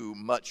doesn't do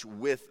much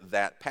with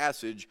that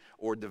passage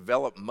or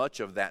develop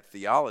much of that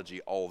theology,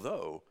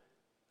 although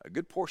a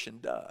good portion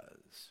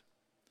does.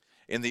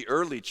 In the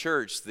early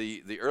church,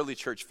 the early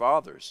church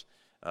fathers,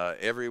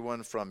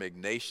 everyone from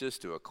Ignatius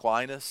to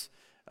Aquinas,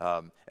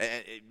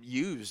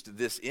 used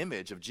this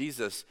image of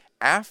Jesus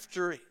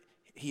after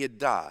he had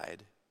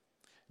died,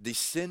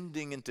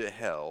 descending into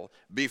hell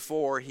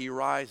before he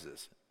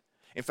rises.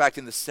 In fact,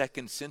 in the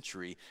 2nd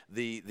century,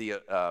 the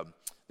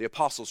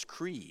Apostles'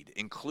 Creed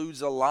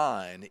includes a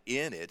line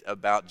in it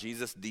about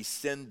Jesus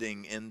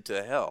descending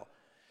into hell.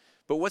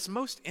 But what's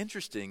most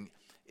interesting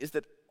is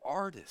that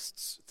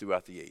artists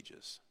throughout the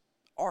ages,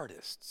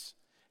 artists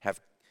have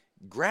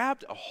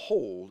grabbed a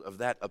hold of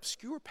that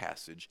obscure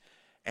passage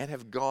and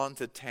have gone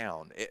to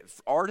town.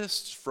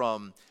 Artists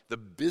from the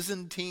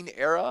Byzantine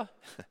era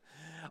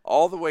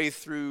all the way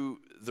through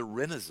the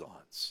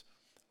Renaissance,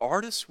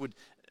 artists would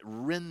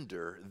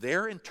render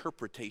their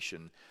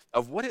interpretation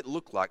of what it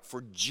looked like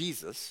for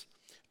Jesus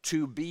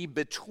to be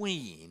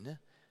between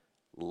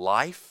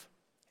life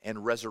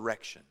and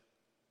resurrection,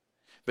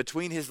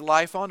 between his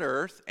life on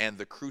earth and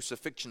the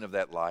crucifixion of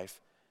that life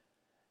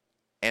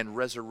and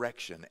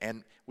resurrection.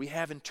 And we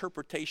have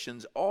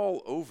interpretations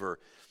all over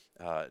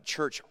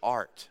church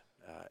art.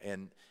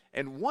 And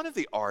one of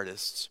the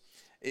artists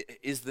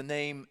is the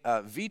name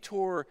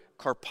Vittor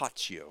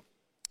Carpaccio.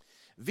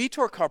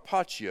 Vittor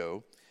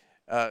Carpaccio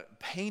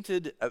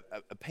painted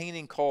a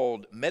painting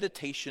called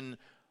Meditation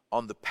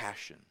on the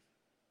Passion.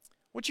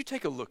 Would you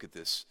take a look at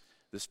this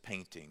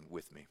painting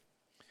with me?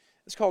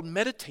 It's called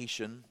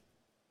Meditation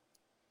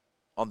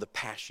on the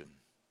Passion.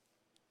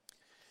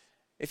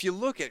 If you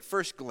look at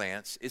first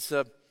glance, it's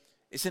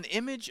an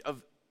image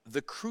of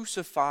the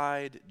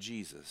crucified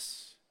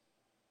Jesus.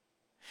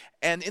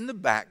 And in the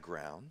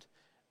background,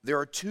 there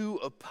are two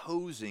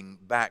opposing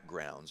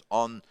backgrounds.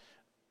 On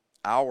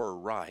our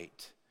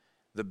right,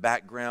 the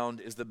background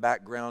is the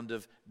background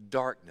of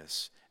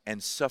darkness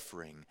and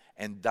suffering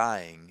and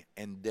dying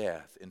and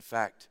death. In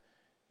fact,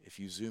 if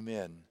you zoom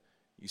in,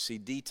 you see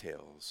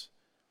details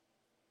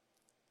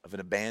of an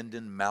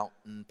abandoned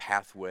mountain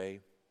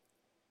pathway,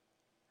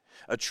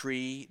 a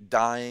tree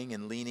dying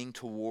and leaning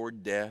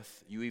toward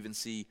death. You even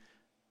see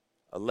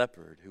a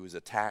leopard who has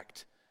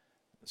attacked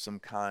some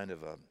kind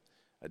of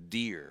a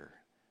deer,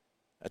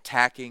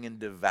 attacking and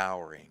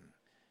devouring.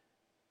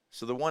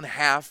 So the one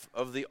half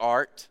of the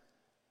art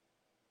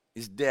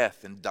is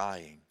death and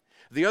dying.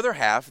 The other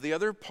half, the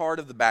other part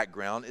of the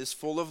background is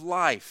full of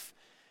life.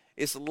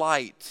 It's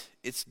light.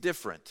 It's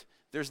different.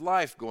 There's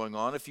life going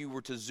on. If you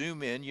were to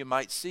zoom in, you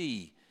might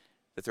see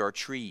that there are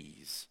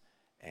trees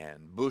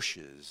and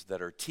bushes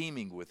that are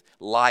teeming with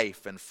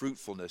life and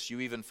fruitfulness.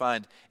 You even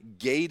find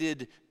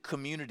gated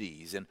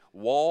communities and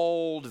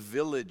walled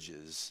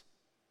villages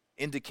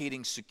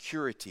indicating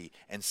security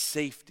and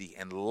safety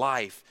and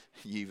life.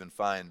 You even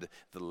find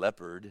the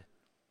leopard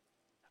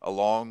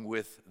along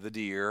with the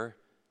deer,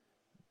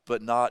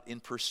 but not in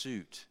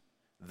pursuit.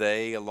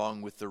 They,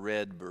 along with the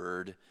red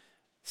bird,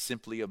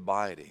 simply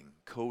abiding,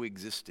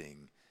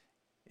 coexisting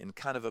in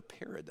kind of a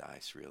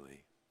paradise,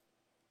 really.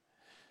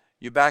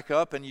 You back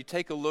up and you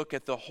take a look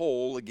at the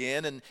whole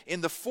again, and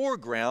in the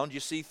foreground you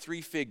see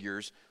three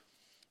figures.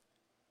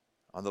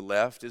 On the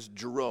left is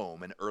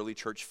Jerome, an early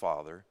church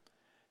father.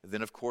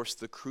 Then, of course,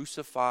 the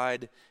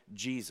crucified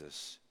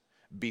Jesus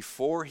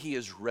before he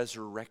is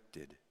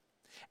resurrected.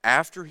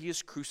 After he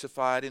is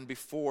crucified and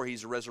before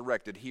he's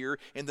resurrected, here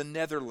in the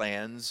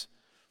Netherlands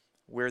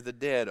where the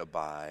dead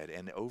abide.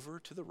 And over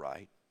to the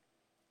right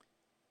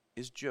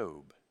is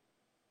Job.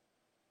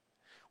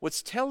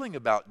 What's telling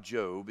about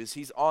Job is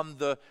he's on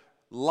the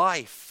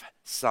life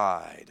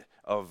side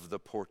of the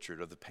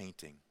portrait, of the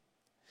painting.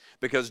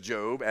 Because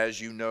Job, as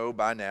you know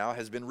by now,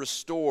 has been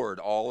restored.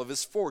 All of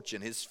his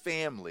fortune, his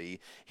family,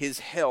 his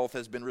health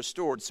has been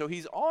restored. So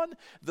he's on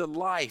the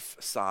life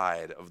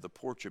side of the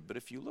portrait. But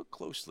if you look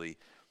closely,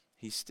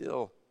 he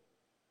still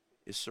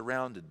is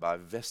surrounded by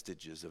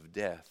vestiges of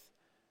death,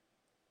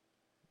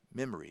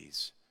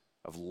 memories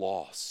of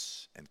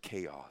loss and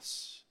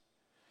chaos.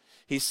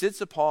 He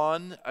sits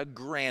upon a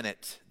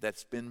granite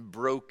that's been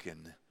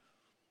broken.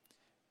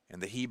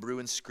 And the Hebrew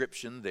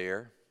inscription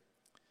there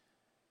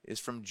is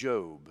from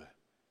Job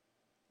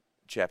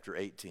chapter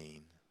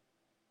 18.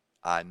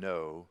 I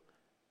know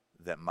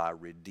that my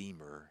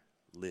Redeemer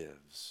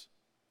lives.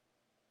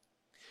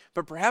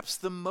 But perhaps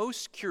the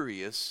most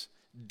curious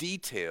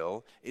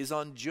detail is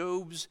on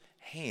Job's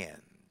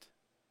hand.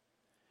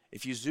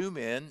 If you zoom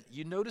in,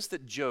 you notice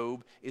that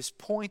Job is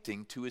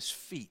pointing to his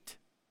feet.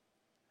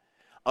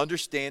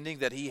 Understanding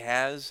that he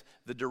has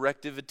the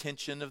directive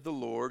attention of the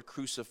Lord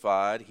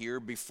crucified here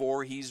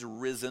before he's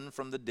risen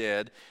from the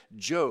dead,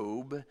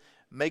 Job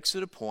makes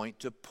it a point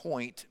to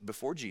point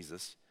before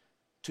Jesus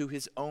to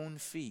his own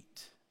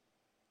feet,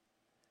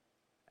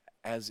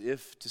 as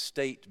if to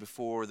state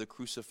before the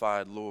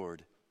crucified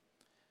Lord,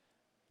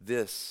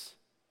 this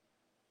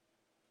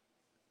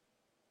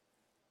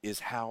is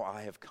how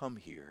I have come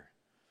here.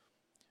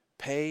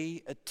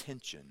 Pay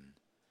attention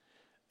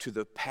to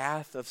the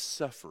path of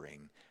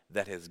suffering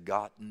that has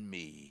gotten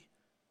me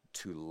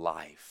to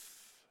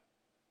life.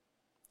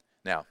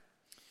 Now,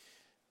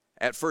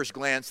 at first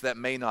glance, that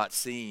may not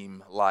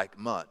seem like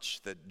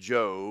much, that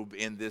Job,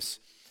 in this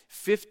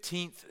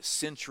 15th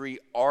century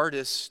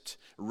artist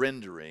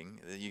rendering,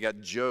 you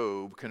got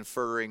Job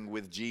conferring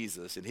with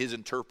Jesus in his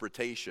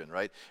interpretation,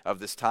 right, of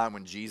this time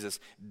when Jesus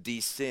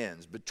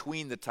descends.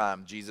 Between the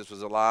time Jesus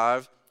was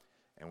alive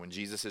and when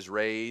Jesus is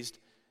raised,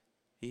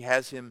 he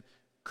has him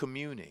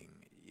communing.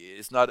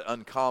 It's not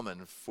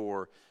uncommon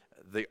for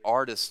the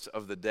artists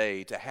of the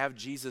day to have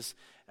Jesus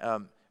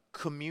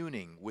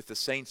communing with the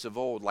saints of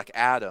old, like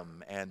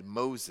Adam and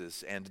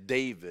Moses and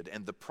David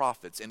and the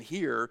prophets. And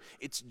here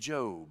it's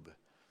Job.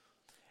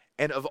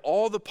 And of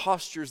all the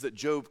postures that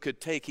Job could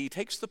take, he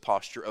takes the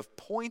posture of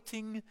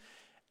pointing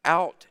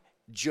out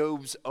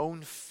Job's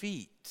own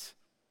feet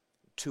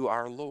to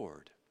our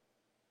Lord,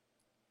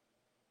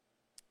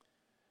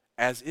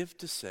 as if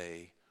to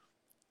say,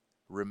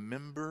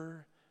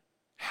 remember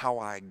how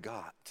I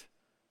got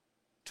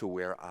to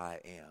where I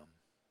am.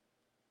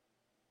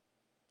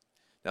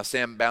 Now,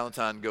 Sam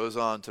Ballantyne goes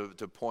on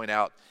to point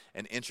out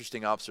an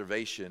interesting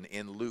observation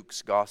in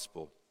Luke's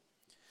gospel.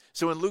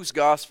 So in Luke's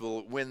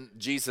gospel, when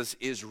Jesus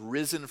is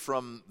risen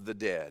from the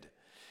dead,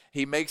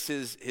 he makes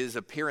his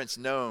appearance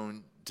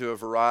known to a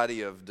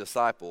variety of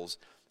disciples.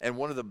 And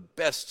one of the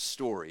best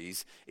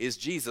stories is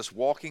Jesus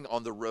walking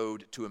on the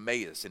road to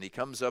Emmaus. And he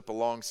comes up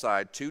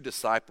alongside two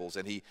disciples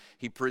and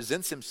he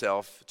presents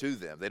himself to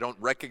them. They don't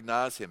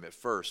recognize him at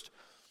first.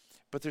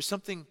 But there's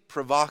something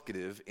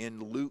provocative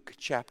in Luke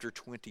chapter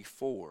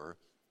 24.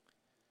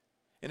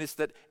 And it's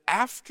that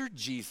after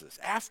Jesus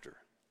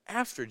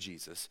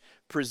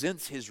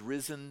presents his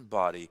risen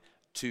body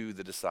to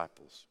the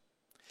disciples,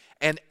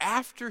 and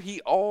after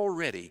he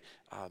already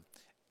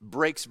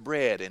breaks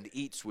bread and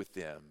eats with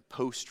them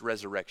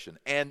post-resurrection,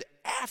 and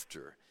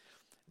after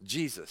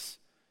Jesus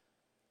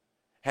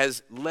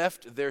has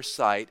left their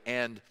sight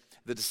and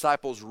the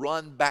disciples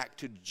run back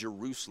to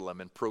Jerusalem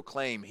and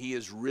proclaim he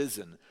is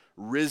risen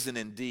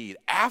indeed.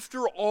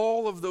 After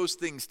all of those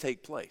things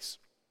take place,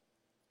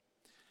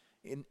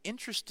 in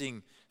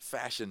interesting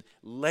fashion,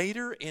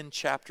 later in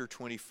chapter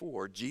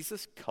 24,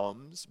 Jesus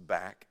comes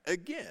back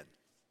again.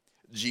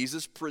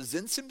 Jesus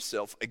presents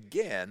himself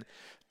again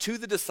to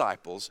the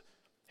disciples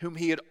whom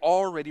he had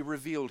already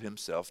revealed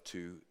himself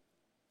to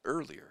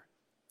earlier.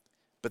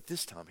 But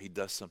this time he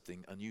does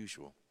something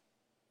unusual.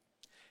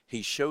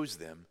 He shows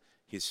them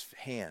his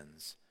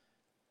hands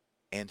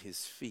and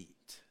his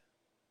feet.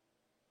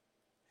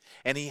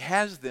 And he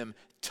has them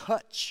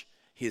touch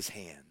his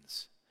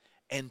hands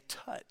and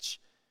touch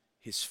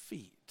his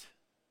feet.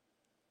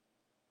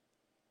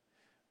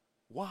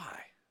 Why?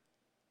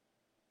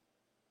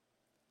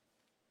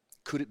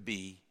 Could it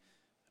be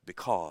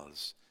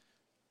because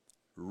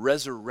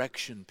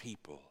resurrection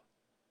people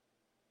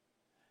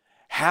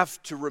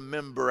have to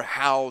remember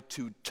how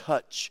to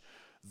touch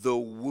the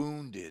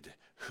wounded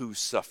who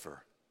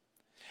suffer,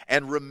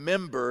 and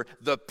remember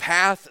the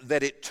path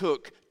that it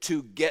took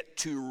to get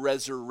to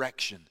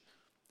resurrection?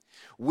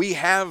 We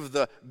have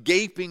the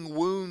gaping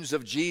wounds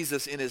of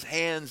Jesus in his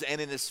hands and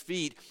in his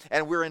feet,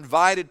 and we're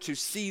invited to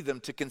see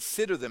them, to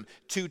consider them,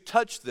 to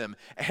touch them,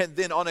 and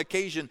then on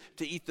occasion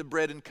to eat the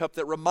bread and cup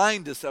that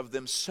remind us of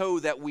them, so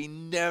that we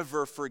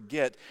never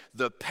forget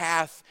the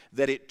path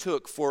that it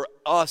took for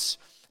us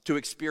to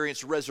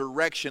experience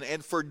resurrection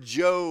and for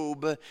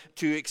Job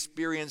to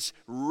experience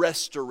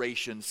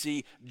restoration.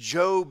 See,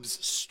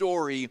 Job's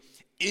story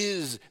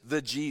is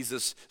the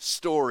Jesus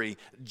story.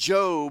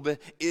 Job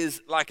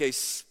is like a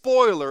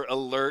spoiler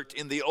alert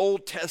in the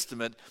Old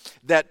Testament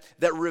that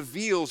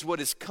reveals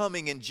what is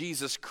coming in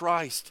Jesus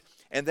Christ.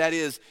 And that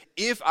is,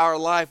 if our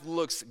life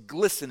looks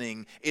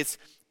glistening, it's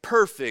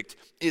perfect,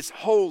 it's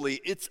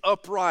holy, it's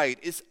upright,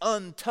 it's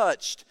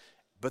untouched,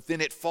 but then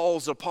it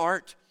falls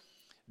apart,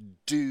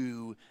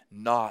 do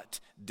not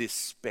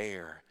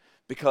despair.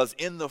 Because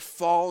in the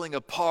falling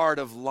apart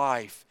of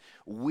life,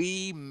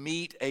 we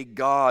meet a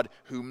God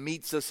who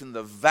meets us in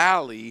the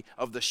valley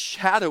of the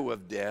shadow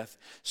of death,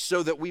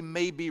 so that we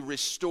may be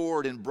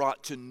restored and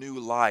brought to new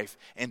life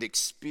and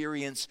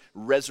experience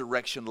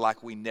resurrection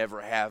like we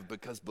never have.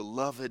 Because,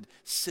 beloved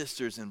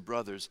sisters and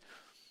brothers,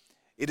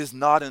 it is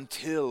not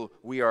until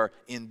we are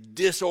in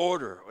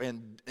disorder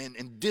and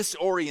in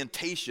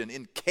disorientation,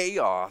 in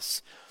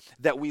chaos,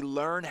 that we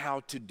learn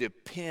how to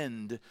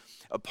depend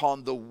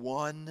upon the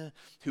one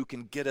who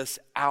can get us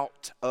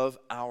out of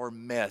our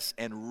mess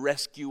and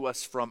rescue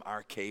us from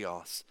our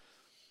chaos.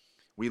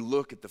 We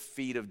look at the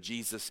feet of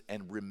Jesus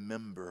and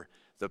remember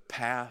the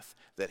path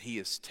that he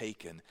has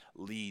taken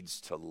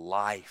leads to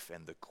life.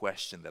 And the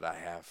question that I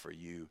have for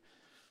you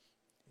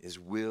is,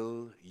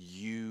 will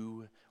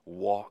you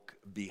walk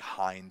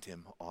behind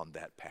him on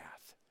that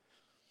path?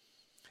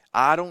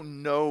 I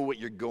don't know what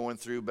you're going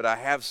through, but I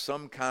have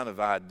some kind of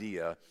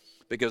idea.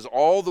 Because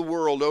all the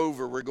world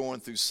over, we're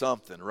going through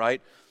something,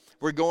 right?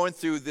 We're going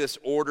through this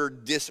order,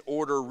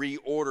 disorder,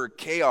 reorder,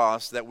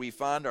 chaos that we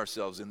find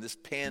ourselves in, this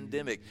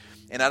pandemic.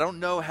 And I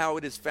don't know how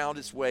it has found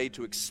its way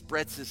to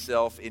express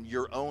itself in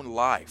your own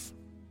life.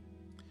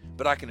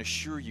 But I can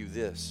assure you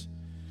this.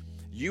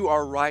 You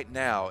are right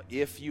now,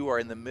 if you are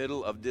in the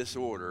middle of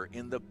disorder,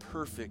 in the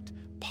perfect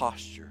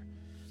posture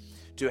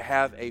to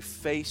have a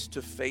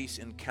face-to-face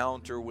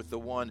encounter with the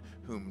one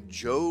whom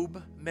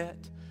Job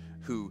met,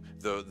 who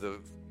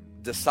the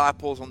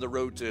disciples on the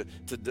road to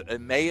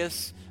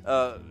Emmaus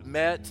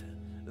met,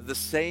 the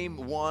same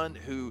one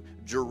who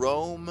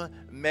Jerome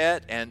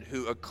met and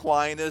who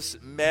Aquinas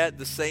met,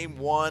 the same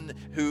one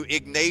who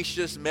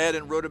Ignatius met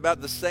and wrote about,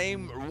 the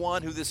same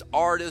one who this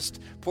artist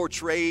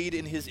portrayed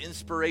in his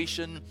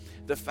inspiration.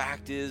 The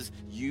fact is,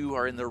 you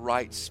are in the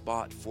right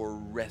spot for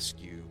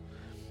rescue.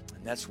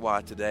 And that's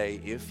why today,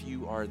 if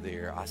you are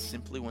there, I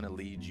simply want to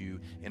lead you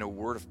in a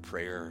word of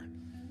prayer.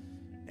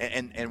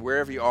 And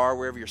wherever you are,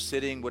 wherever you're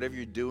sitting, whatever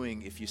you're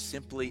doing, if you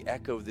simply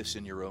echo this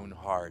in your own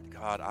heart,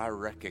 God, I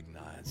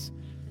recognize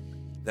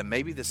that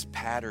maybe this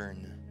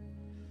pattern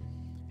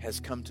has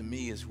come to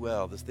me as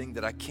well, this thing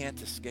that I can't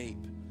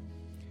escape.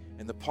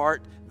 And the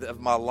part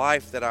of my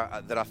life that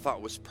I thought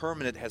was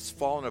permanent has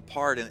fallen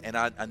apart, and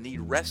I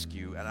need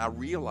rescue. And I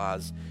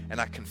realize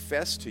and I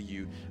confess to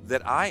you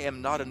that I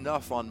am not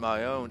enough on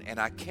my own, and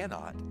I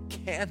cannot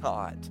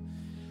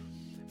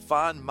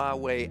find my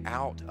way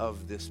out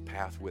of this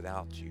path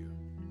without you.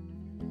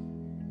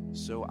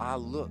 So I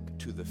look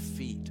to the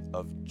feet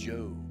of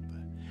Job.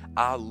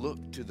 I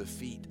look to the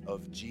feet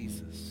of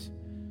Jesus,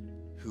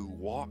 who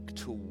walked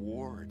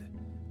toward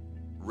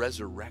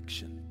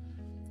resurrection.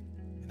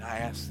 And I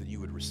ask that you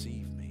would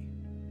receive me.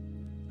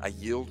 I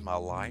yield my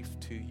life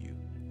to you,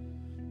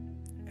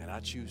 and I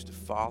choose to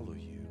follow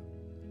you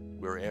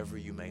wherever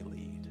you may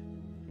lead.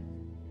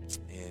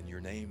 In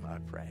your name I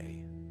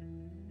pray.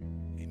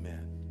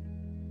 Amen.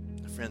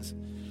 Friends,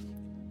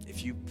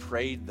 if you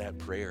prayed that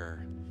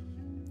prayer,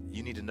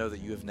 you need to know that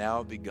you have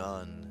now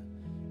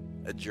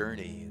begun a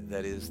journey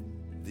that is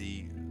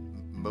the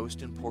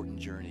most important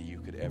journey you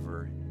could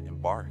ever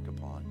embark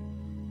upon.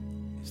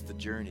 It's the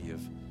journey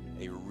of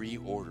a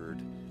reordered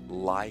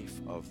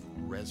life of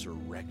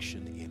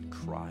resurrection in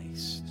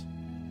Christ.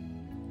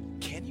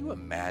 Can you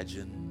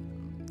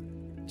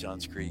imagine,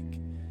 Johns Creek,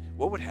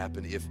 what would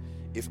happen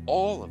if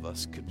all of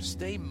us could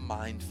stay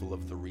mindful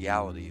of the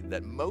reality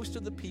that most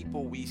of the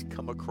people we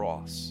come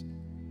across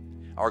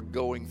are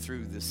going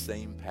through this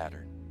same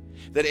pattern?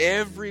 That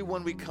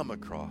everyone we come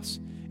across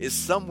is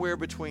somewhere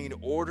between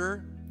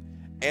order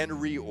and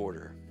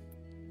reorder.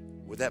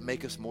 Would that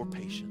make us more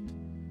patient?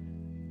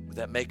 Would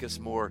that make us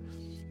more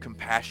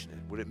compassionate?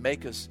 Would it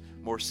make us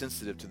more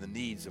sensitive to the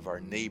needs of our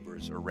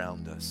neighbors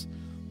around us?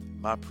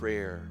 My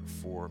prayer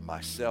for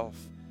myself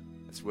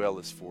as well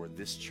as for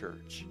this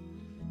church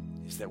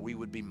is that we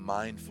would be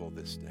mindful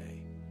this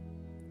day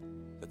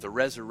that the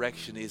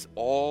resurrection is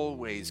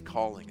always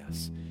calling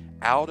us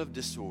out of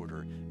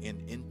disorder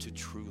and into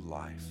true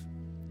life.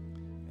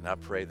 And I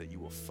pray that you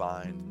will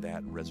find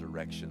that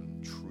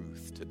resurrection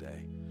truth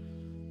today.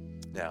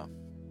 Now,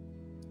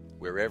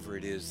 wherever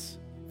it is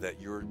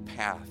that your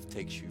path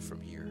takes you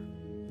from here,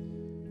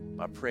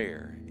 my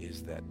prayer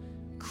is that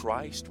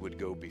Christ would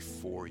go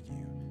before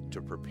you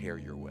to prepare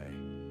your way.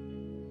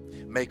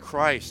 May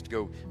Christ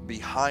go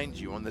behind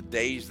you on the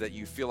days that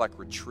you feel like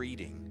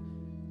retreating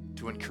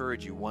to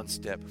encourage you one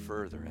step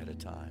further at a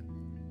time.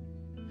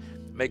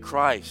 May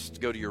Christ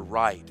go to your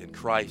right and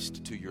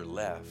Christ to your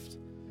left,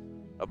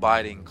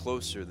 abiding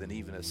closer than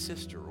even a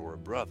sister or a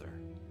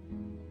brother.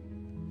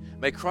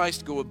 May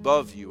Christ go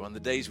above you on the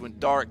days when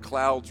dark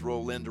clouds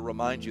roll in to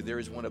remind you there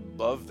is one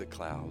above the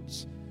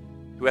clouds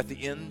who at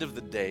the end of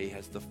the day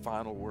has the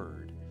final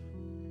word.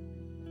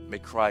 May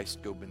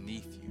Christ go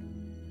beneath you,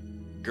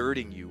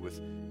 girding you with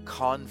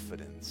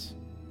confidence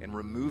and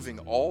removing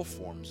all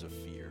forms of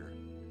fear.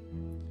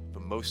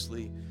 But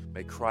mostly,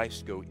 may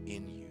Christ go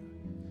in you,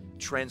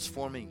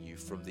 transforming you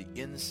from the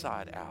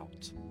inside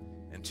out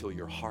until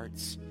your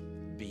hearts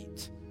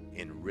beat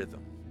in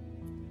rhythm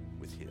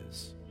with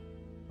His.